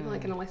through. But people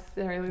aren't going to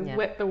necessarily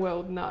let the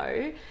world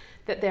know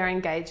that they're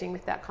engaging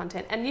with that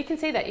content. And you can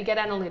see that. You get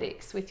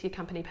analytics with your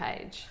company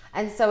page.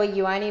 And so are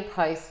you only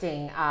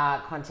posting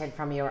content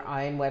from your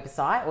own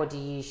website, or do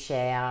you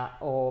share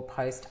or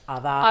post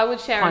other content? I would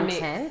share a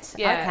mix.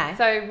 Yeah. Okay.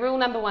 So rule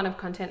number 1 of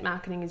content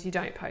marketing is you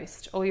don't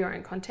post all your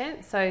own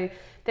content. So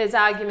there's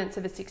arguments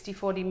of a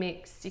 60-40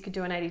 mix. You could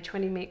do an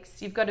 80-20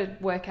 mix. You've got to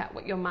work out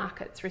what your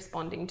market's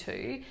responding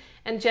to.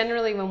 And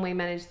generally when we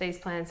manage these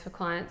plans for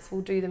clients,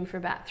 we'll do them for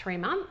about 3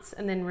 months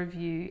and then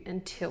review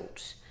and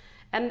tilt.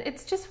 And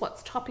it's just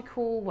what's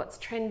topical, what's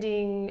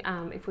trending.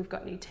 If we've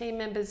got new team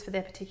members for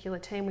their particular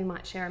team, we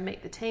might share a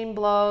Meet the Team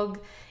blog.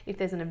 If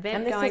there's an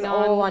event going on. And this is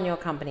all on your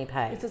company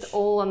page? This is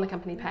all on the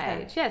company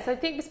page. Okay. Yeah, so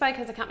Think Bespoke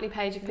has a company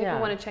page. If people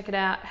want to check it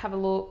out, have a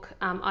look.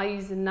 I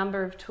use a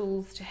number of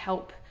tools to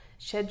help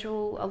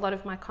schedule a lot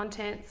of my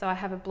content. So I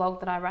have a blog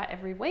that I write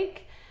every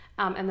week.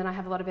 And then I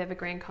have a lot of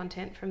evergreen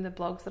content from the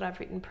blogs that I've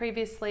written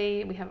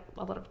previously. We have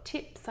a lot of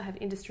tips. I have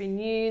industry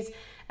news.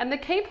 And the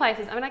key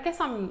places, I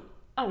guess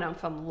I don't know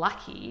if I'm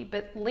lucky,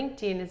 but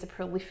LinkedIn is a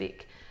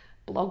prolific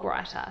blog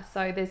writer.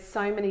 So there's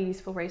so many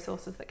useful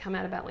resources that come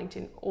out about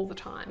LinkedIn all the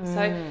time.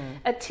 So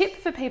a tip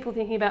for people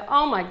thinking about,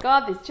 oh my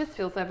God, this just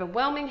feels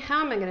overwhelming.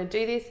 How am I going to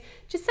do this?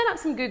 Just set up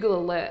some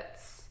Google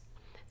Alerts.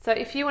 So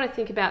if you want to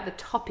think about the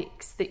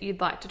topics that you'd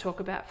like to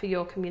talk about for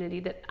your community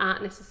that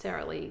aren't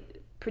necessarily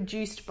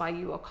produced by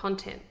you or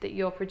content that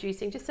you're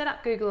producing, just set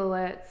up Google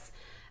Alerts.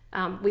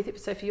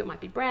 So for you it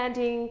might be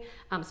branding,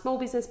 small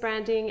business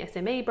branding,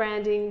 SME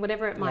branding,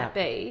 whatever it might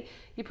be.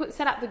 You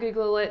set up the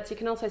Google Alerts. You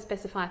can also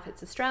specify if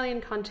it's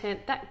Australian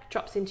content, that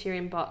drops into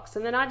your inbox.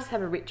 And then I just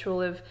have a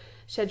ritual of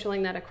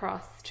scheduling that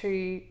across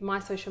to my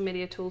social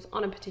media tools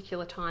on a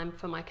particular time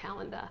for my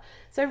calendar.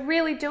 So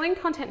really doing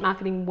content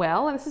marketing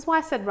well, and this is why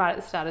I said right at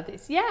the start of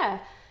this,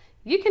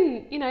 you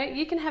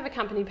can have a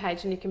company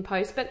page and you can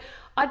post, but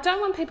I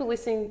don't want people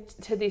listening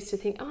to this to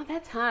think, oh,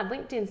 that's hard,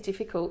 LinkedIn's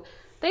difficult.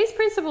 These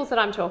principles that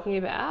I'm talking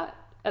about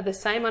are the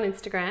same on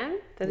Instagram,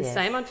 they're the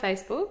same on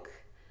Facebook,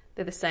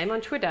 they're the same on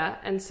Twitter.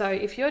 And so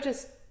if you're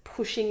just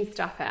pushing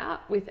stuff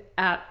out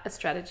without a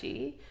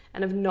strategy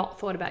and have not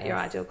thought about your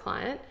ideal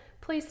client,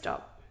 please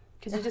stop,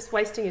 because you're just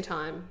wasting your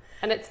time.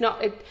 And it's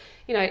not, if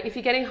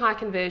you're getting high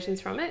conversions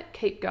from it,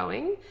 keep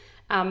going.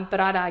 But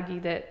I'd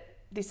argue that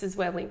this is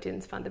where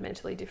LinkedIn's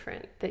fundamentally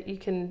different, that you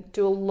can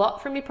do a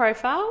lot from your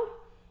profile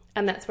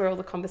and that's where all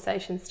the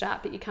conversations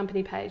start. But your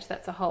company page,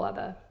 that's a whole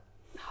other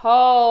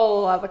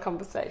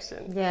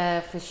conversation. Yeah,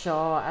 for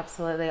sure.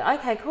 Absolutely.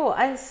 Okay, cool.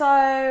 And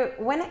so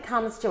when it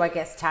comes to, I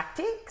guess,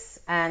 tactics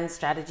and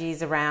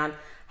strategies around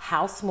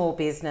how small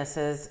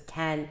businesses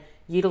can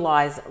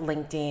utilize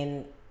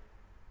LinkedIn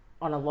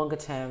on a longer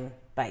term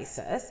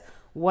basis,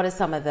 what are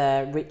some of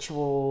the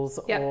rituals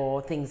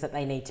or things that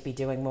they need to be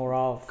doing more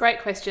of?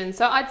 Great question.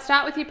 So I'd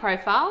start with your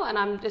profile, and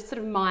I'm just sort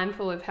of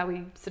mindful of how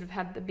we sort of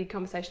had the big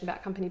conversation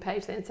about company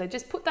page then. So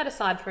just put that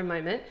aside for a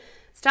moment.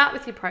 Start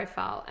with your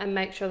profile and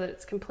make sure that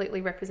it's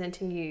completely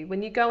representing you.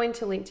 When you go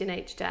into LinkedIn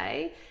each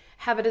day,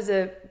 have it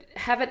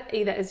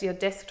either as your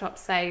desktop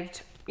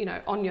saved,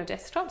 on your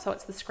desktop, so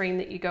it's the screen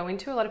that you go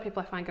into. A lot of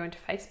people I find go into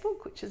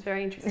Facebook, which is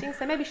very interesting.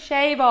 So maybe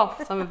shave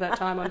off some of that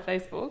time on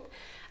Facebook.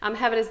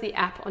 Have it as the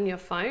app on your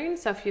phone.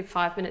 So if you're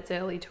 5 minutes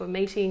early to a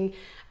meeting,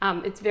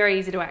 it's very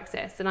easy to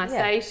access. And I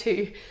say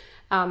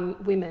to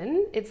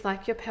women, it's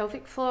like your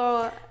pelvic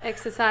floor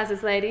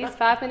exercises, ladies,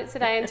 5 minutes a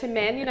day. And to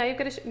men,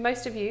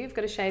 most of you have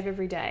got to shave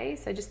every day.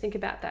 So just think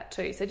about that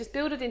too. So just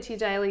build it into your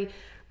daily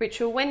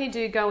ritual. When you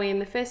do go in,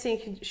 the first thing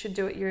you should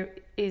do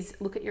is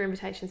look at your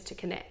invitations to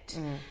connect.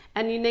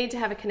 And you need to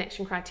have a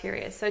connection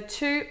criteria. So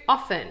too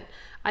often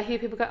I hear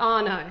people go,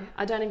 oh no,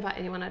 I don't invite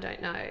anyone I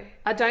don't know.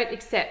 I don't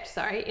accept,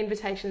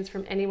 invitations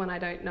from anyone I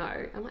don't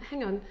know. I'm like,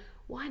 hang on,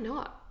 why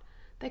not?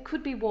 They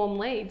could be warm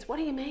leads. What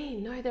do you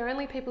mean? No, they're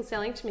only people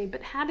selling to me.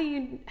 But how do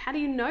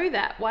you know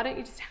that? Why don't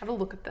you just have a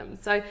look at them?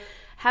 So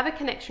have a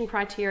connection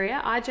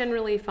criteria. I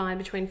generally find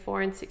between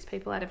 4 and 6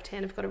 people out of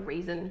 10 have got a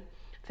reason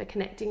for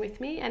connecting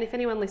with me. And if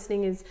anyone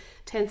listening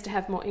tends to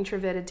have more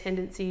introverted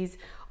tendencies,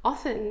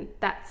 often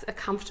that's a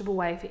comfortable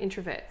way for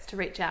introverts to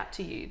reach out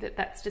to you,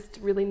 that's just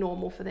really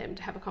normal for them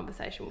to have a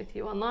conversation with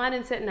you online,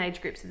 and certain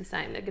age groups are the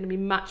same. They're going to be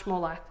much more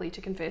likely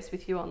to converse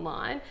with you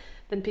online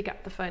than pick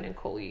up the phone and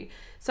call you.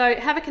 So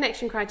have a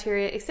connection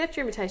criteria, accept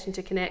your invitation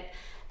to connect,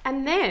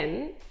 and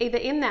then either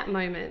in that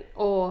moment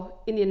or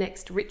in your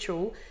next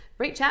ritual,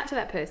 reach out to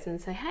that person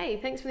and say, hey,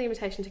 thanks for the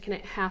invitation to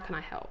connect, how can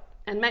I help?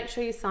 And make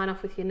sure you sign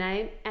off with your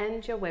name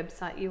and your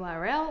website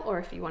URL, or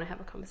if you want to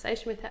have a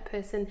conversation with that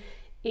person,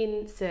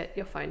 insert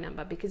your phone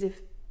number, because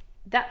if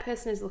that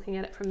person is looking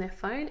at it from their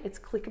phone, it's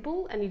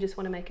clickable, and you just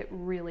want to make it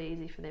really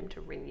easy for them to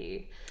ring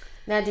you.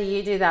 Now, do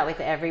you do that with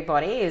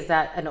everybody? Is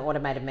that an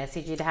automated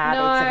message you'd have?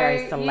 No, it's a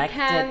very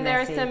selected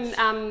message.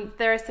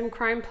 There are some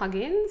Chrome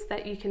plugins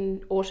that you can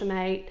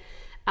automate.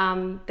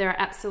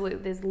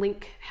 There's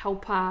Link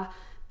Helper.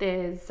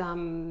 There's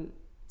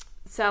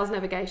Sales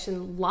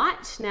Navigation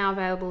Lite, now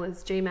available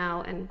as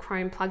Gmail and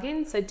Chrome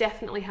plugins. So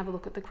definitely have a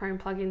look at the Chrome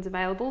plugins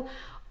available.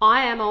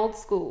 I am old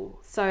school,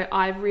 so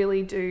I'm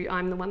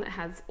the one that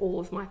has all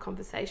of my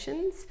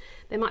conversations.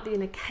 There might be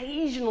an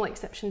occasional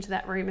exception to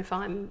that rule if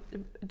I'm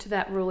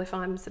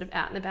sort of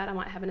out and about. I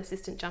might have an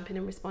assistant jump in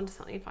and respond to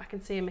something if I can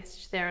see a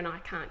message there and I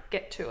can't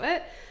get to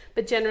it.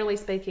 But generally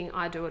speaking,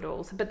 I do it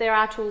all. But there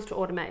are tools to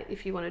automate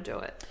if you want to do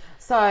it.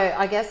 So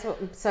I guess,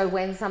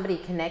 when somebody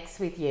connects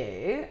with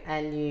you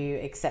and you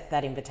accept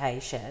that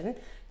invitation,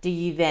 do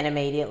you then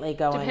immediately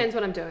go Depends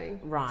what I'm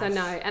doing. Right. So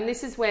no, and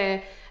this is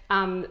where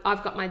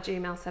I've got my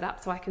Gmail set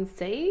up so I can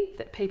see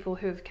that people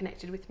who have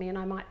connected with me, and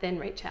I might then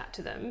reach out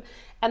to them.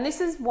 And this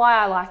is why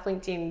I like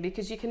LinkedIn,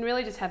 because you can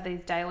really just have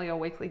these daily or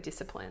weekly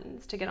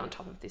disciplines to get on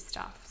top of this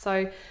stuff.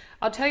 So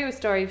I'll tell you a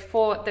story.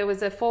 There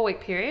was a 4-week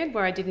period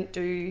where I didn't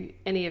do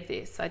any of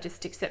this. I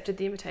just accepted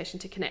the invitation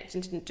to connect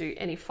and didn't do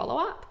any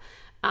follow-up.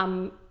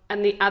 And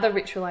the other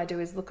ritual I do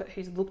is look at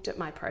who's looked at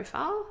my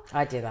profile.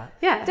 I do that.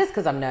 Yeah. Just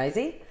because I'm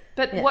nosy.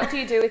 But what do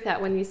you do with that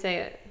when you see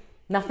it?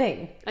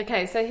 Nothing.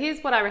 Okay, so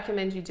here's what I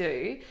recommend you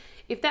do.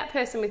 If that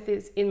person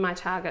is in my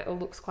target or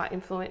looks quite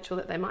influential,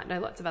 that they might know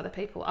lots of other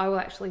people, I will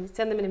actually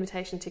send them an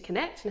invitation to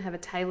connect and have a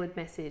tailored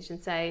message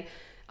and say,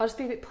 I'll just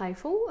be a bit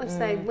playful. I'll just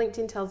say,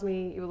 LinkedIn tells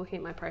me you were looking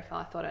at my profile.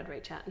 I thought I'd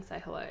reach out and say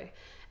hello.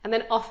 And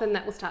then often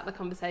that will start the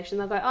conversation.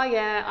 They'll go, oh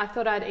yeah, I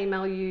thought I'd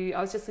email you.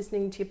 I was just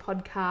listening to your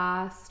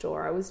podcast,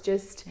 or I was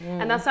just...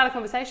 And they'll start a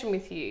conversation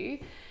with you.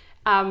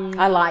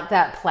 I like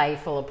that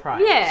playful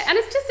approach. Yeah, and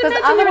it's just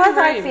imagine otherwise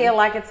I feel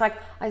like it's like,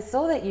 I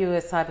saw that you were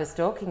cyber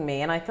stalking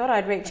me and I thought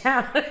I'd reach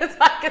out.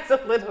 It's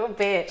a little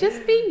bit.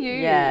 Just be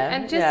you.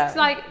 And just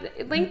like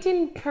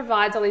LinkedIn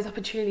provides all these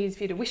opportunities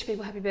for you to wish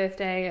people happy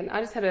birthday. And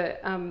I just had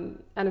a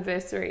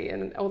anniversary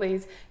and all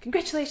these,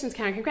 congratulations,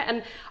 Karen,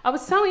 and I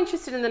was so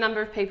interested in the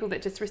number of people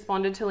that just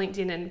responded to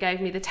LinkedIn and gave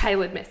me the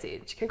tailored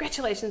message.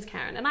 Congratulations,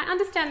 Karen. And I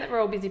understand that we're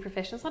all busy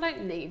professionals. I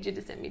don't need you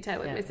to send me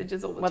tailored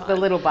messages all the time. The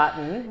little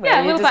button?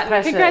 Yeah, little button.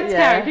 Congrats,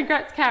 Karen.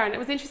 Congrats, Karen. It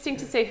was interesting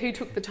to see who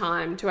took the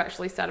time to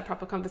actually start a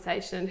proper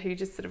conversation and who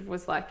just sort of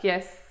was like,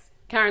 yes,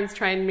 Karen's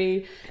trained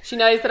me. She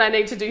knows that I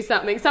need to do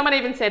something. Someone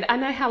even said, I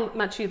know how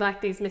much you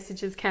like these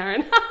messages,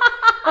 Karen,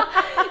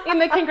 in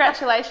the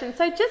congratulations.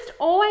 So just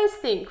always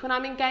think, when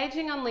I'm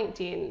engaging on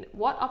LinkedIn,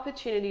 what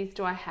opportunities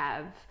do I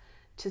have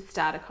to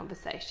start a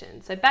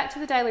conversation? So back to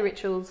the daily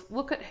rituals,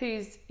 look at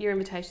who's your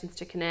invitations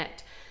to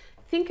connect.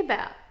 Think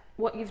about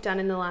what you've done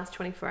in the last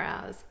 24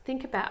 hours.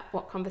 Think about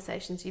what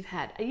conversations you've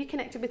had. Are you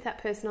connected with that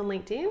person on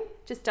LinkedIn?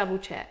 Just double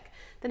check.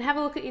 Then have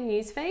a look at your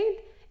newsfeed.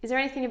 Is there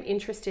anything of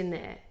interest in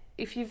there?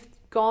 If you've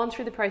gone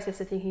through the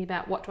process of thinking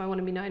about what do I want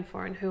to be known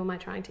for and who am I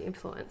trying to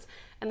influence,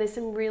 and there's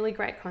some really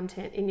great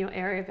content in your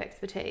area of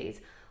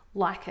expertise,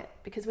 like it.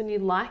 Because when you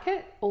like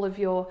it, all of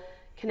your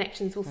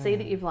connections will see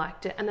that you've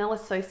liked it and they'll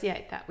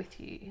associate that with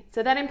you.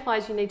 So that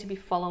implies you need to be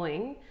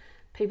following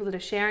people that are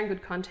sharing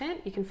good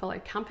content. You can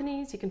follow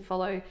companies, you can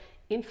follow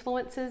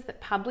influencers that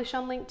publish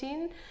on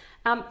LinkedIn.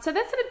 So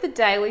that's sort of the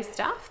daily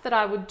stuff that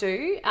I would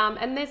do.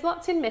 And there's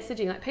lots in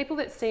messaging. Like people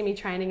that see me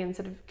training and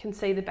sort of can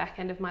see the back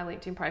end of my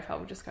LinkedIn profile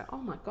will just go, oh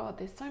my God,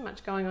 there's so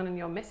much going on in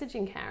your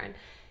messaging, Karen.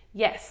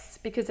 Yes,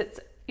 because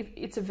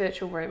it's a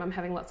virtual room. I'm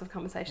having lots of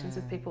conversations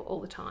with people all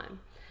the time.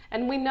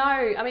 And we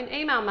know, I mean,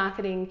 email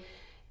marketing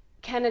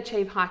can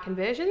achieve high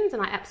conversions,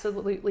 and I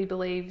absolutely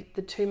believe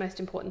the two most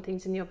important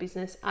things in your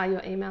business are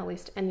your email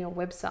list and your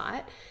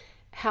website.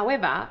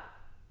 However,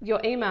 your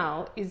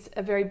email is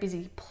a very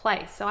busy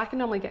place, so I can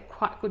normally get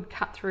quite good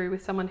cut through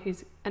with someone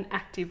who's an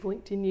active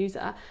LinkedIn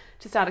user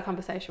to start a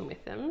conversation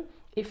with them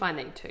if I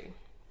need to.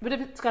 But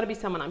it's got to be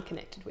someone I'm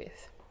connected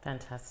with.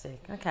 Fantastic.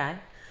 Okay.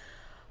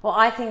 Well,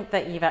 I think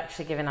that you've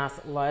actually given us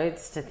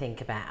loads to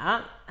think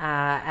about,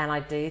 and I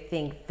do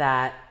think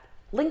that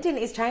LinkedIn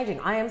is changing.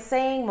 I am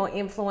seeing more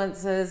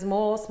influencers,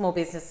 more small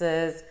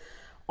businesses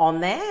on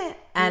there,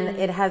 and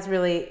it has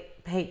really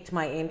piqued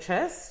my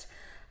interest.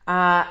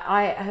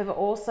 I have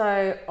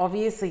also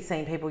obviously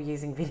seen people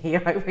using video,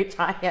 which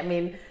I am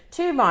in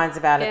two minds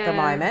about at the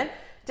moment,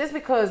 just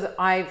because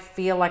I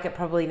feel like it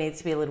probably needs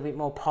to be a little bit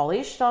more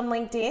polished on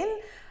LinkedIn.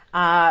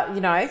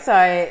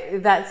 So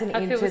that's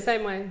I feel the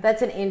same way.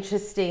 That's an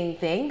interesting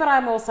thing, but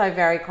I'm also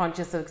very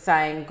conscious of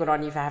saying good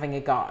on you for having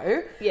a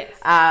go. Yes.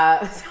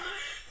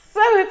 So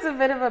it's a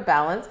bit of a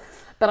balance,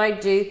 but I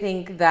do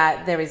think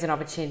that there is an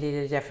opportunity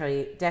to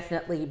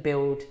definitely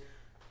build,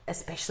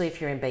 especially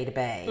if you're in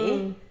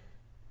B2B,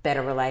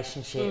 better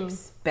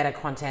relationships, better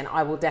content.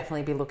 I will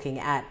definitely be looking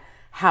at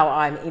how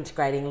I'm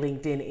integrating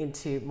LinkedIn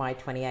into my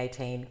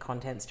 2018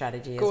 content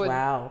strategy as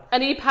well.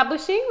 And are you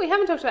publishing? We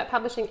haven't talked about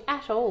publishing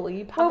at all. Are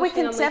you publishing? Well, we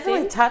can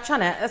definitely touch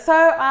on it.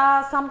 So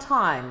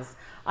sometimes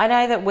I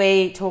know that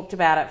we talked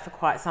about it for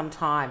quite some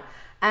time,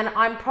 and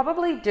I'm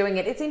probably doing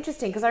it. It's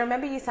interesting because I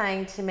remember you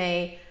saying to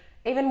me,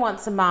 even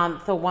once a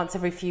month or once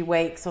every few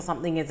weeks or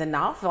something is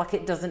enough. Like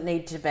it doesn't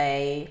need to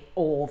be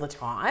all the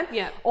time.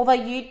 Yeah. Although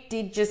you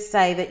did just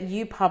say that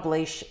you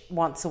publish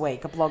once a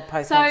week, a blog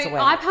post once a week.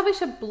 So I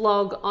publish a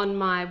blog on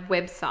my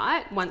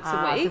website once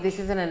a week. So this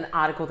isn't an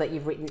article that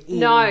you've written in.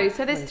 No.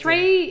 So there's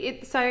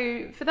three.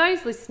 So for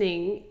those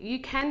listening, you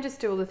can just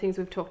do all the things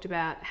we've talked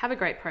about. Have a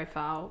great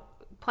profile.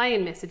 Play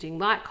in messaging,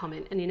 like,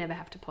 comment, and you never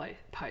have to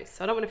post.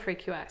 So I don't want to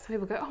freak you out. Some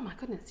people go, oh my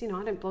goodness, I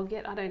don't blog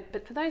yet. I don't.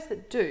 But for those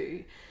that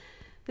do,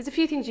 there's a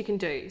few things you can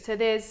do. So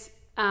there's,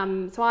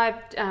 I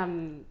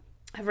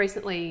have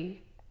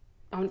recently,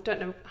 I don't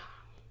know.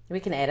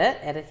 We can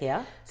edit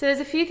here. So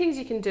there's a few things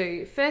you can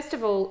do. First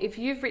of all, if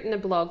you've written a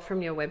blog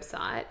from your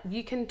website,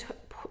 you can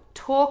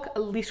talk a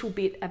little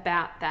bit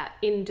about that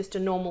in just a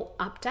normal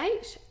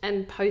update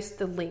and post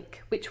the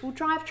link, which will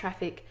drive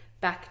traffic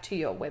back to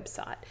your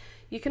website.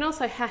 You can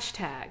also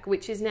hashtag,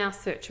 which is now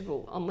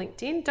searchable on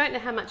LinkedIn. Don't know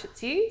how much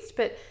it's used,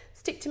 but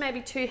stick to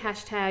maybe 2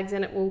 hashtags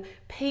and it will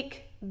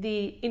pique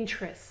the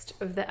interest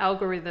of the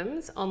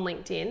algorithms on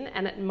LinkedIn,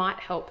 and it might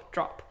help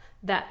drop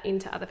that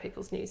into other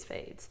people's news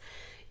feeds.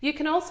 You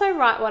can also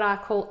write what I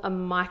call a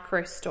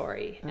micro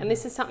story. And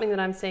this is something that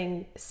I'm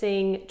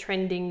seeing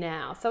trending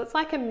now. So it's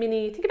like a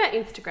mini, think about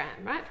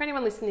Instagram, right? For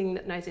anyone listening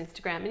that knows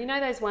Instagram. And you know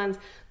those ones,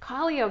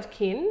 Kylie of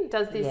Kin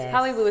does this, yes.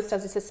 Kylie Lewis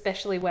does this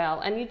especially well.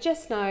 And you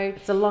just know...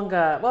 It's a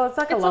longer post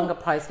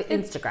for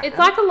Instagram. It's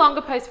like a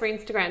longer post for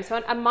Instagram.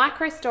 So a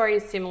micro story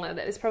is similar.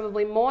 There's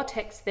probably more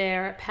text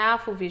there, a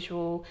powerful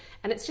visual,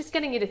 and it's just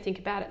getting you to think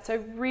about it.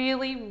 So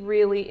really,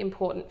 really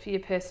important for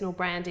your personal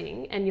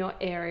branding and your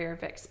area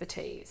of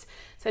expertise.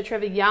 So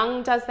Trevor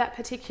Young does that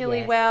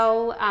particularly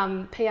well.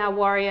 PR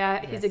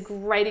Warrior, he's a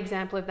great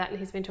example of that, and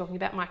he's been talking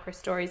about micro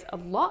stories a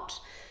lot.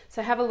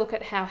 So have a look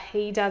at how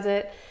he does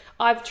it.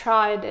 I've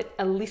tried it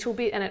a little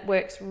bit and it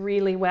works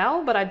really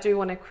well, but I do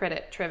want to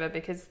credit Trevor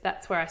because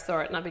that's where I saw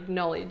it and I've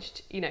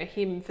acknowledged,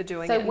 him for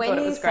doing it. So when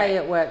you say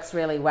it works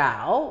really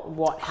well,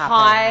 what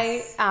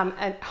happens?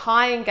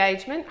 High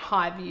engagement,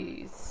 high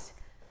views.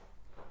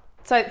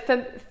 So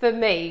for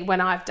me,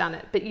 when I've done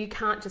it, but you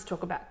can't just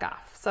talk about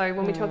guff. So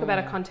when we talk about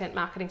a content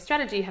marketing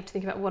strategy, you have to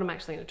think about what I'm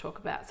actually going to talk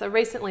about. So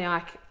recently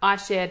I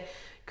shared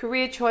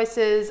career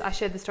choices. I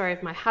shared the story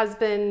of my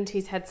husband.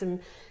 He's had some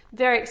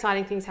very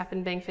exciting things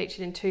happen, being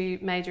featured in 2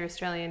 major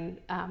Australian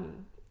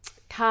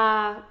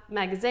car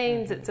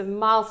magazines. It's a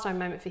milestone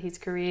moment for his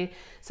career.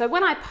 So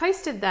when I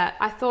posted that,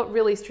 I thought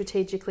really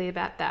strategically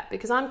about that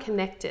because I'm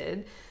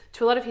connected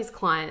to a lot of his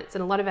clients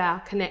and a lot of our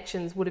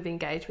connections would have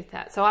engaged with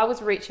that. So I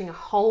was reaching a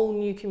whole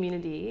new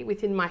community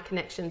within my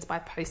connections by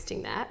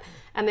posting that,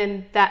 and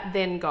then that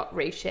got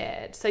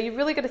reshared. So you've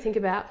really got to think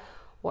about,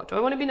 what do I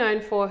want to be known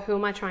for? Who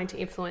am I trying to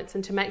influence?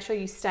 And to make sure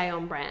you stay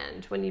on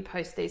brand when you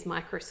post these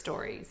micro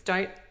stories.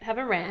 Don't have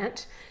a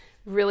rant.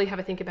 Really have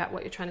a think about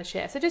what you're trying to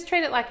share. So just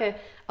treat it like a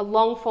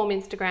long form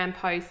Instagram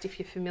post if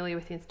you're familiar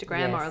with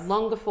Instagram, or a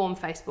longer form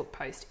Facebook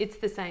post. It's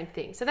the same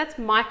thing. So that's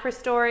micro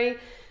story.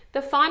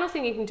 The final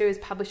thing you can do is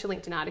publish a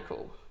LinkedIn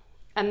article.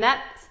 And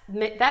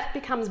that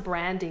becomes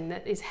branding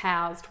that is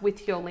housed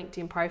with your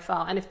LinkedIn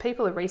profile. And if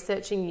people are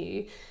researching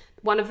you,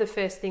 one of the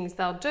first things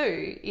they'll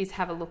do is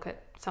have a look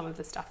at some of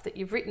the stuff that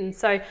you've written.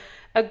 So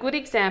a good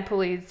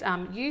example is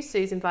you,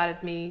 Suze,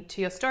 invited me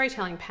to your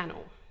storytelling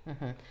panel.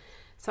 Mm-hmm.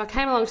 So I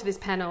came along to this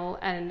panel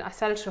and I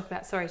started to talk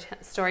about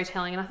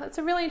storytelling, and I thought it's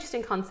a really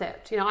interesting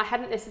concept. I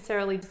hadn't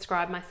necessarily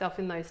described myself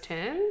in those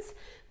terms,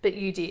 but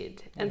you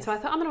did. And so I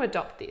thought, I'm going to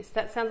adopt this.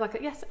 That sounds like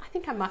yes, I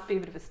think I might be a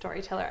bit of a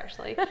storyteller,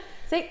 actually.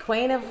 Is it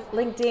Queen of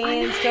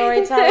LinkedIn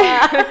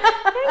storyteller?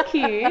 Thank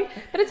you.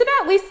 But it's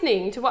about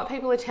listening to what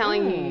people are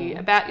telling you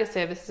about your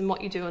services and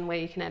what you do and where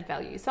you can add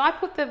value. So I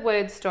put the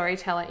word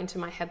storyteller into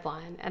my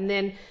headline, and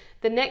then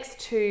the next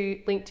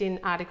 2 LinkedIn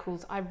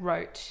articles I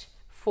wrote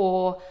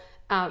for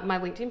my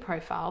LinkedIn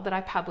profile that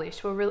I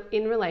published were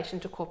in relation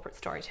to corporate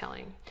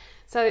storytelling.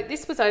 So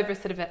this was over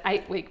sort of an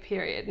 8-week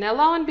period. Now,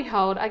 lo and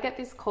behold, I get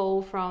this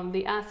call from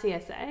the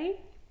RCSA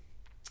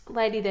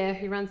lady there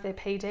who runs their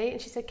PD,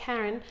 and she said,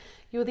 Karen,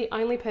 you're the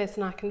only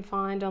person I can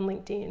find on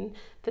LinkedIn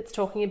that's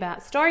talking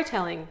about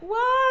storytelling.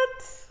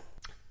 What?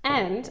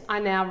 And I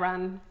now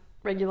run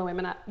regular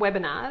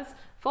webinars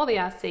for the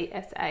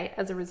RCSA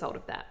as a result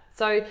of that.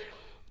 So,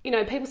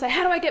 people say,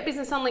 how do I get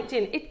business on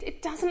LinkedIn?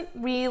 It doesn't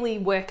really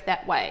work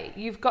that way.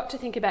 You've got to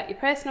think about your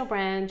personal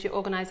brand, your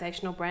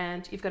organisational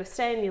brand. You've got to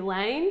stay in your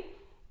lane,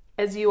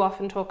 as you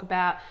often talk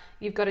about.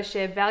 You've got to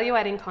share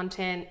value-adding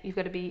content. You've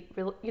got to be,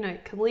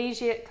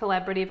 collegiate,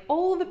 collaborative,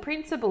 all the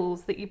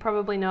principles that you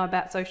probably know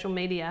about social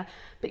media,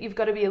 but you've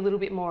got to be a little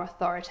bit more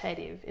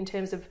authoritative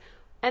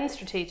and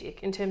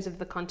strategic in terms of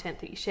the content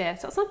that you share.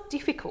 So it's not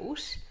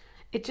difficult.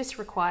 It just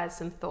requires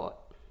some thought.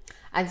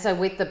 And so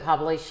with the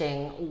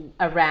publishing,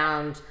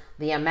 around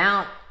the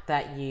amount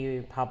that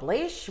you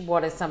publish,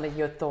 what are some of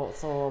your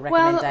thoughts or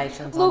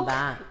recommendations on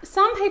that?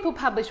 Some people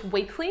publish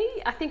weekly.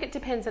 I think it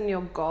depends on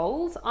your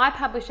goals. I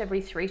publish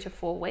every 3 to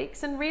 4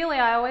 weeks. And really,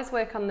 I always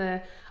work on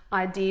the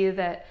idea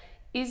that,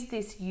 is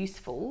this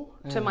useful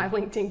to my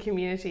LinkedIn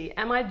community?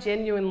 Am I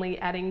genuinely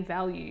adding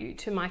value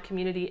to my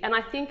community? And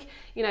I think,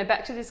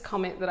 back to this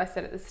comment that I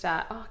said at the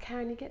start, oh,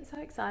 Karen, you get so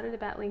excited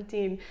about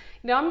LinkedIn.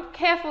 I'm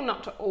careful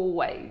not to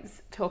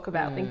always talk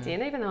about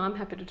LinkedIn, even though I'm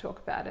happy to talk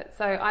about it.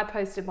 So I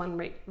posted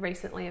one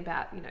recently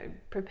about,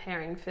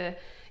 preparing for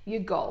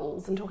your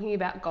goals and talking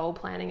about goal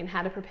planning and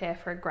how to prepare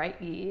for a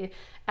great year.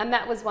 And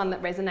that was one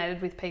that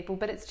resonated with people,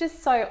 but it's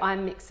just so I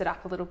mix it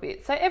up a little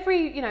bit. So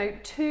every,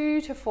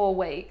 2 to 4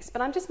 weeks,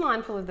 but I'm just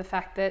mindful of the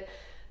fact that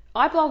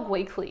I blog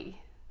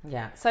weekly.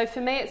 Yeah. So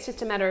for me, it's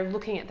just a matter of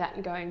looking at that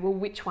and going, well,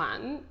 which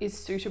one is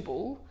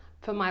suitable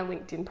for my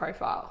LinkedIn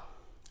profile?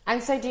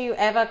 And so do you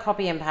ever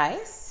copy and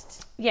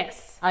paste?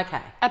 Yes.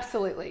 Okay.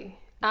 Absolutely.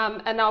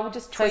 And I will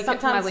just tweak it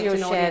to my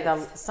LinkedIn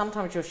audience.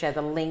 Sometimes you'll share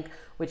the link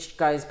which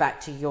goes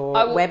back to your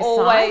I will website.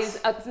 Always,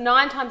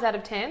 9 times out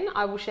of 10,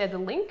 I will share the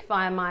link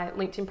via my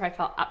LinkedIn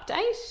profile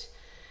update.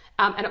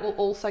 And it will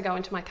also go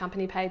into my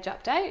company page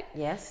update.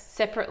 Yes.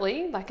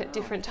 Separately, like at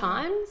different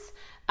times.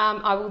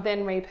 I will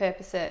then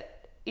repurpose it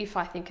if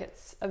I think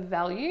it's of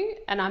value.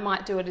 And I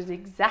might do it at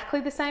exactly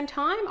the same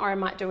time, or I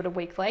might do it a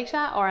week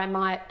later, or I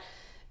might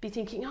be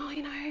thinking,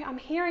 I'm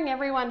hearing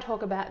everyone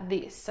talk about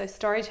this. So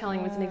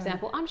storytelling was an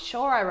example. I'm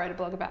sure I wrote a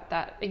blog about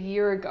that a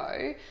year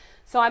ago.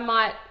 So I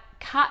might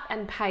cut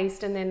and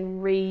paste and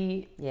then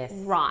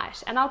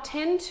rewrite. And I'll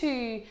tend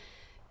to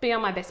be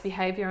on my best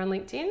behavior on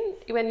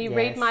LinkedIn. When you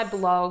read my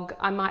blog,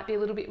 I might be a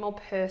little bit more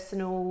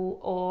personal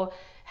or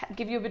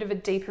give you a bit of a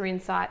deeper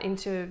insight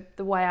into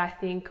the way I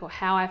think or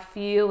how I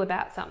feel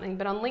about something.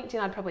 But on LinkedIn,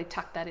 I'd probably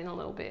tuck that in a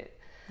little bit.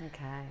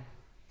 Okay.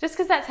 Just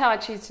because that's how I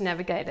choose to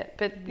navigate it.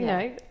 But,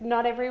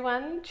 not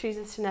everyone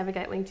chooses to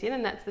navigate LinkedIn,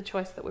 and that's the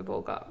choice that we've all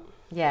got.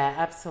 Yeah,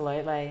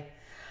 absolutely.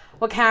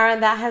 Well,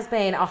 Karen, that has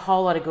been a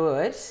whole lot of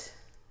good.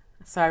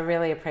 So I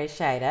really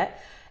appreciate it.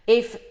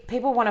 If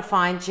people want to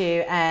find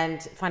you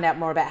and find out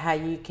more about how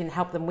you can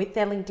help them with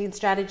their LinkedIn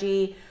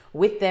strategy,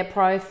 with their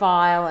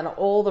profile and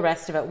all the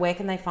rest of it, where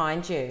can they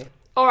find you?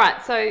 All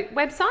right, so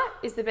website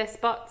is the best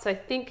spot. So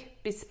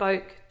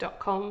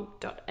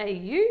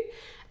thinkbespoke.com.au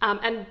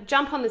and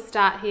jump on the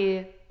Start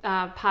Here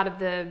part of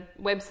the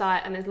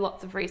website, and there's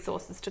lots of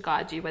resources to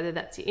guide you, whether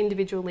that's your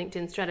individual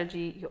LinkedIn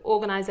strategy, your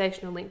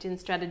organisational LinkedIn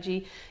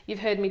strategy. You've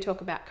heard me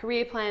talk about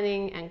career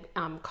planning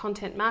and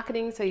content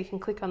marketing, so you can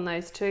click on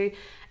those too.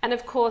 And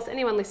of course,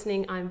 anyone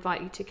listening, I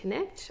invite you to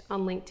connect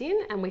on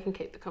LinkedIn and we can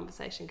keep the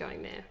conversation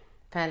going there.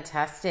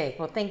 Fantastic.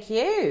 Well, thank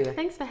you.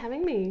 Thanks for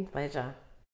having me. Pleasure.